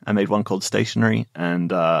stationary. I made one called stationary,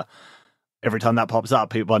 and every time that pops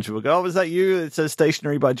up, a bunch of people go, "Oh, is that you? It says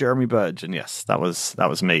stationary by Jeremy Burge." And yes, that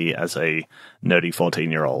was me as a nerdy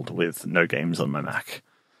 14-year-old with no games on my Mac.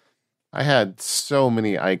 I had so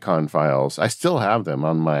many icon files. I still have them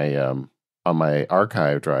on my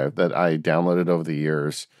archive drive that I downloaded over the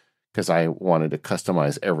years because I wanted to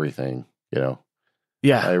customize everything. Yeah,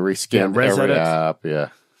 I rescanned every app. Yeah.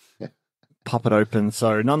 Pop it open.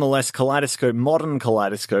 So nonetheless, Kaleidoscope, modern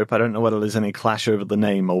Kaleidoscope. I don't know whether there's any clash over the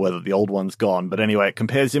name or whether the old one's gone. But anyway, it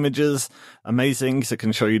compares images. Amazing, because it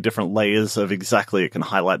can show you different layers of exactly. It can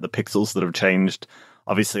highlight the pixels that have changed.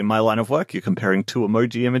 Obviously, in my line of work, you're comparing 2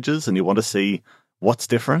 emoji images and you want to see what's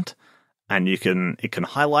different. And it can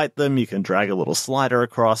highlight them. You can drag a little slider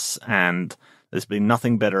across, and there's been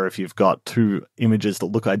nothing better if you've got 2 images that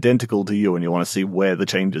look identical to you and you want to see where the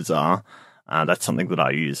changes are. That's something that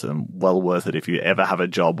I use, and well worth it if you ever have a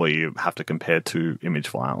job where you have to compare 2 image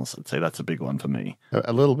files. I'd say that's a big one for me.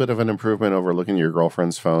 A little bit of an improvement over looking at your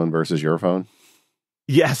girlfriend's phone versus your phone?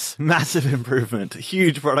 Yes, massive improvement.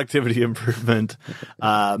 Huge productivity improvement.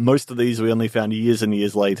 Most of these we only found years and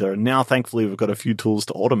years later. And now, thankfully, we've got a few tools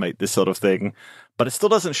to automate this sort of thing. But it still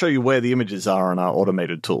doesn't show you where the images are on our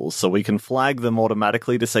automated tools. So we can flag them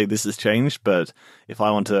automatically to say this has changed. But if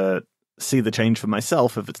I want to see the change for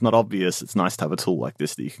myself, if it's not obvious, it's nice to have a tool like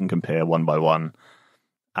this that you can compare one by one.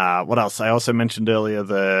 What else? I also mentioned earlier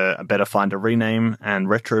the Better Find a Rename and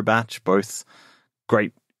Retro Batch, both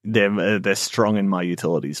great. They're strong in my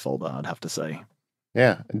utilities folder, I'd have to say.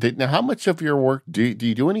 Yeah. Now, how much of your work do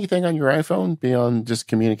you do anything on your iPhone beyond just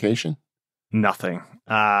communication? Nothing.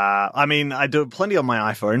 I mean, I do plenty on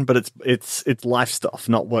my iPhone, but it's life stuff,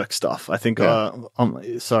 not work stuff. I think. Yeah.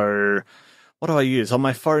 So what do I use on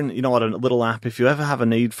my phone? You know what? A little app. If you ever have a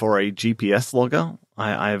need for a GPS logger,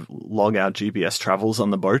 I log our GPS travels on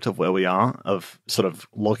the boat of where we are, of sort of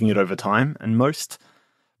logging it over time, and most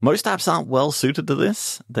apps aren't well suited to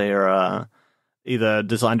this. They're either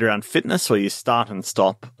designed around fitness, where you start and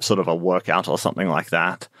stop sort of a workout or something like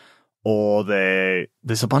that, or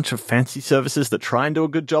there's a bunch of fancy services that try and do a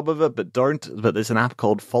good job of it, but don't. But there's an app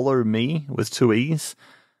called Follow Me with 2 E's,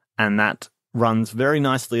 and that runs very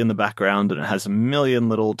nicely in the background, and it has a million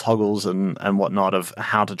little toggles and whatnot of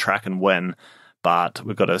how to track and when. But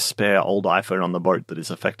we've got a spare old iPhone on the boat that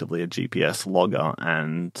is effectively a GPS logger,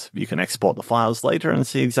 and you can export the files later and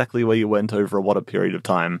see exactly where you went over what a period of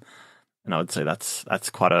time. And I would say that's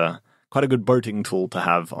quite a good boating tool to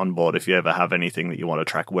have on board if you ever have anything that you want to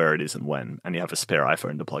track where it is and when, and you have a spare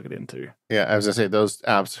iPhone to plug it into. Yeah, as I say, those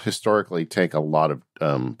apps historically take a lot of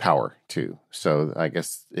power too. So I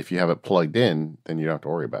guess if you have it plugged in, then you don't have to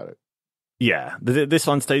worry about it. Yeah, this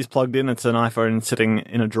one stays plugged in. It's an iPhone sitting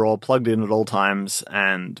in a drawer, plugged in at all times.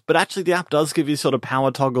 But actually, the app does give you sort of power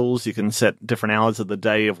toggles. You can set different hours of the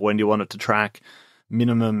day of when you want it to track.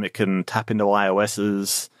 Minimum, it can tap into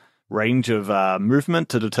iOS's range of movement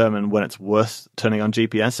to determine when it's worth turning on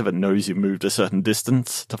GPS, if it knows you've moved a certain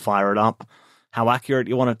distance to fire it up. How accurate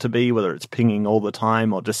you want it to be, whether it's pinging all the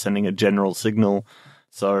time or just sending a general signal.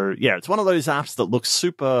 So, yeah, it's one of those apps that looks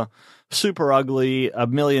super ugly, a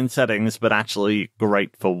million settings, but actually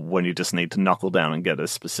great for when you just need to knuckle down and get a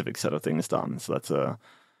specific set of things done. So that's a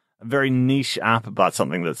very niche app, but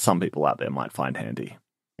something that some people out there might find handy.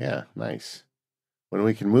 Yeah, nice. When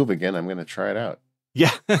we can move again, I'm going to try it out.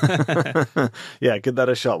 Yeah. Yeah, give that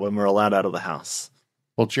a shot when we're allowed out of the house.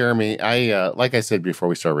 Well, Jeremy, I like I said before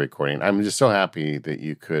we started recording, I'm just so happy that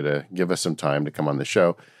you could give us some time to come on the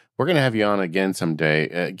show. We're going to have you on again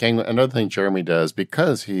someday. Gang, another thing Jeremy does,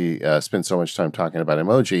 because he spends so much time talking about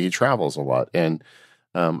emoji, he travels a lot. And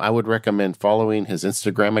I would recommend following his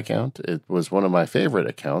Instagram account. It was one of my favorite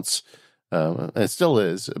accounts. It still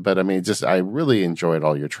is. But I mean, I really enjoyed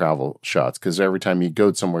all your travel shots, because every time you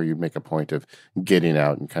go somewhere, you make a point of getting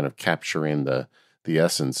out and kind of capturing the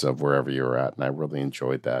essence of wherever you're at. And I really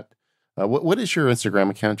enjoyed that. What is your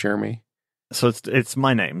Instagram account, Jeremy? So it's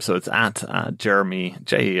my name. So it's at Jeremy,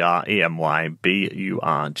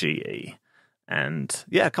 JeremyBurge. And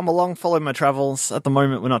yeah, come along, follow my travels. At the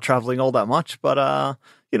moment, we're not traveling all that much, but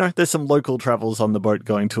there's some local travels on the boat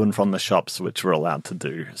going to and from the shops, which we're allowed to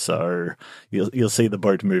do. So you'll see the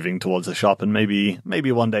boat moving towards a shop, and maybe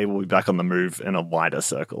one day we'll be back on the move in a wider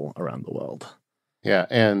circle around the world. Yeah,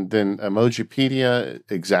 and then Emojipedia,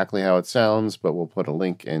 exactly how it sounds, but we'll put a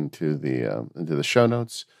link into the show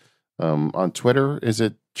notes. On Twitter, is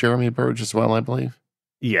it Jeremy Burge as well, I believe?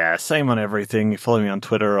 Yeah, same on everything. You follow me on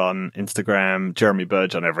Twitter, on Instagram, Jeremy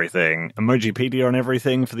Burge on everything, Emojipedia on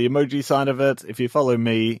everything for the emoji side of it. If you follow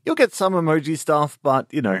me, you'll get some emoji stuff, but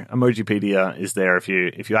Emojipedia is there if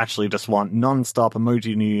you actually just want non-stop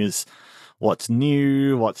emoji news, what's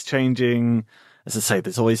new, what's changing. As I say,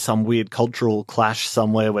 there's always some weird cultural clash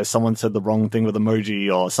somewhere where someone said the wrong thing with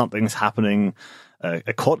emoji or something's happening.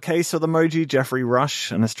 A court case with emoji. Jeffrey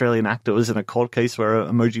Rush, an Australian actor, was in a court case where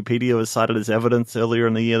Emojipedia was cited as evidence earlier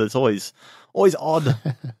in the year. There's always odd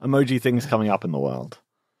emoji things coming up in the world.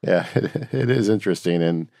 Yeah, it is interesting,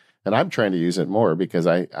 and I'm trying to use it more because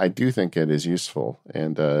I do think it is useful,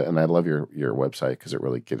 and I love your website because it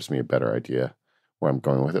really gives me a better idea where I'm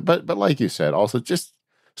going with it. But like you said, also just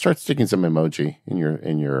start sticking some emoji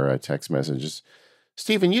in your text messages.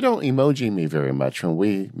 Stephen, you don't emoji me very much when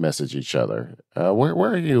we message each other. Where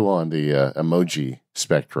are you on the emoji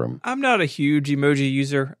spectrum? I'm not a huge emoji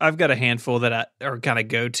user. I've got a handful that I are kind of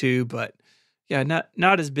go to, but yeah,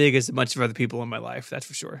 not as big as a bunch of other people in my life. That's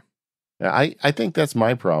for sure. Yeah, I think that's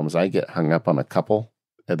my problem. Is I get hung up on a couple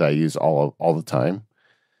that I use all the time,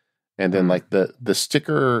 and then like the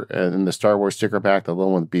sticker in the Star Wars sticker pack, the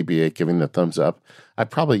little one with BB-8 giving the thumbs up. I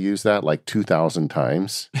probably used that like 2,000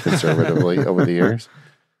 times conservatively over the years.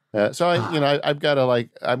 So I've got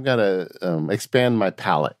to expand my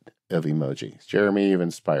palette of emojis. Jeremy, you've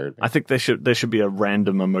inspired me. I think there should be a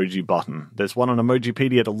random emoji button. There's one on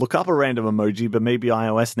Emojipedia to look up a random emoji, but maybe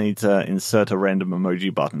iOS needs to insert a random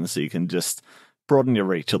emoji button so you can just broaden your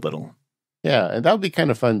reach a little. Yeah, and that would be kind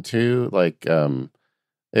of fun too. Like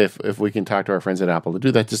if we can talk to our friends at Apple to do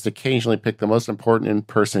that, just occasionally pick the most important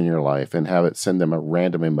person in your life and have it send them a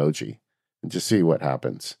random emoji and just see what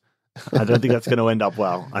happens. I don't think that's going to end up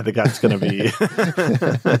well. I think that's going to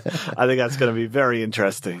be very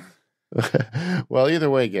interesting. Well, either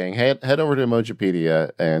way, gang, head over to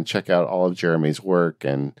Emojipedia and check out all of Jeremy's work.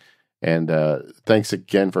 And thanks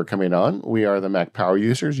again for coming on. We are the Mac Power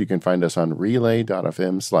Users. You can find us on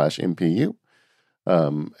relay.fm/MPU.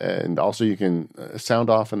 And also you can sound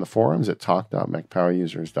off in the forums at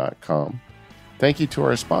talk.macpowerusers.com. Thank you to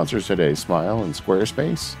our sponsors today, Smile and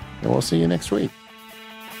Squarespace, and we'll see you next week.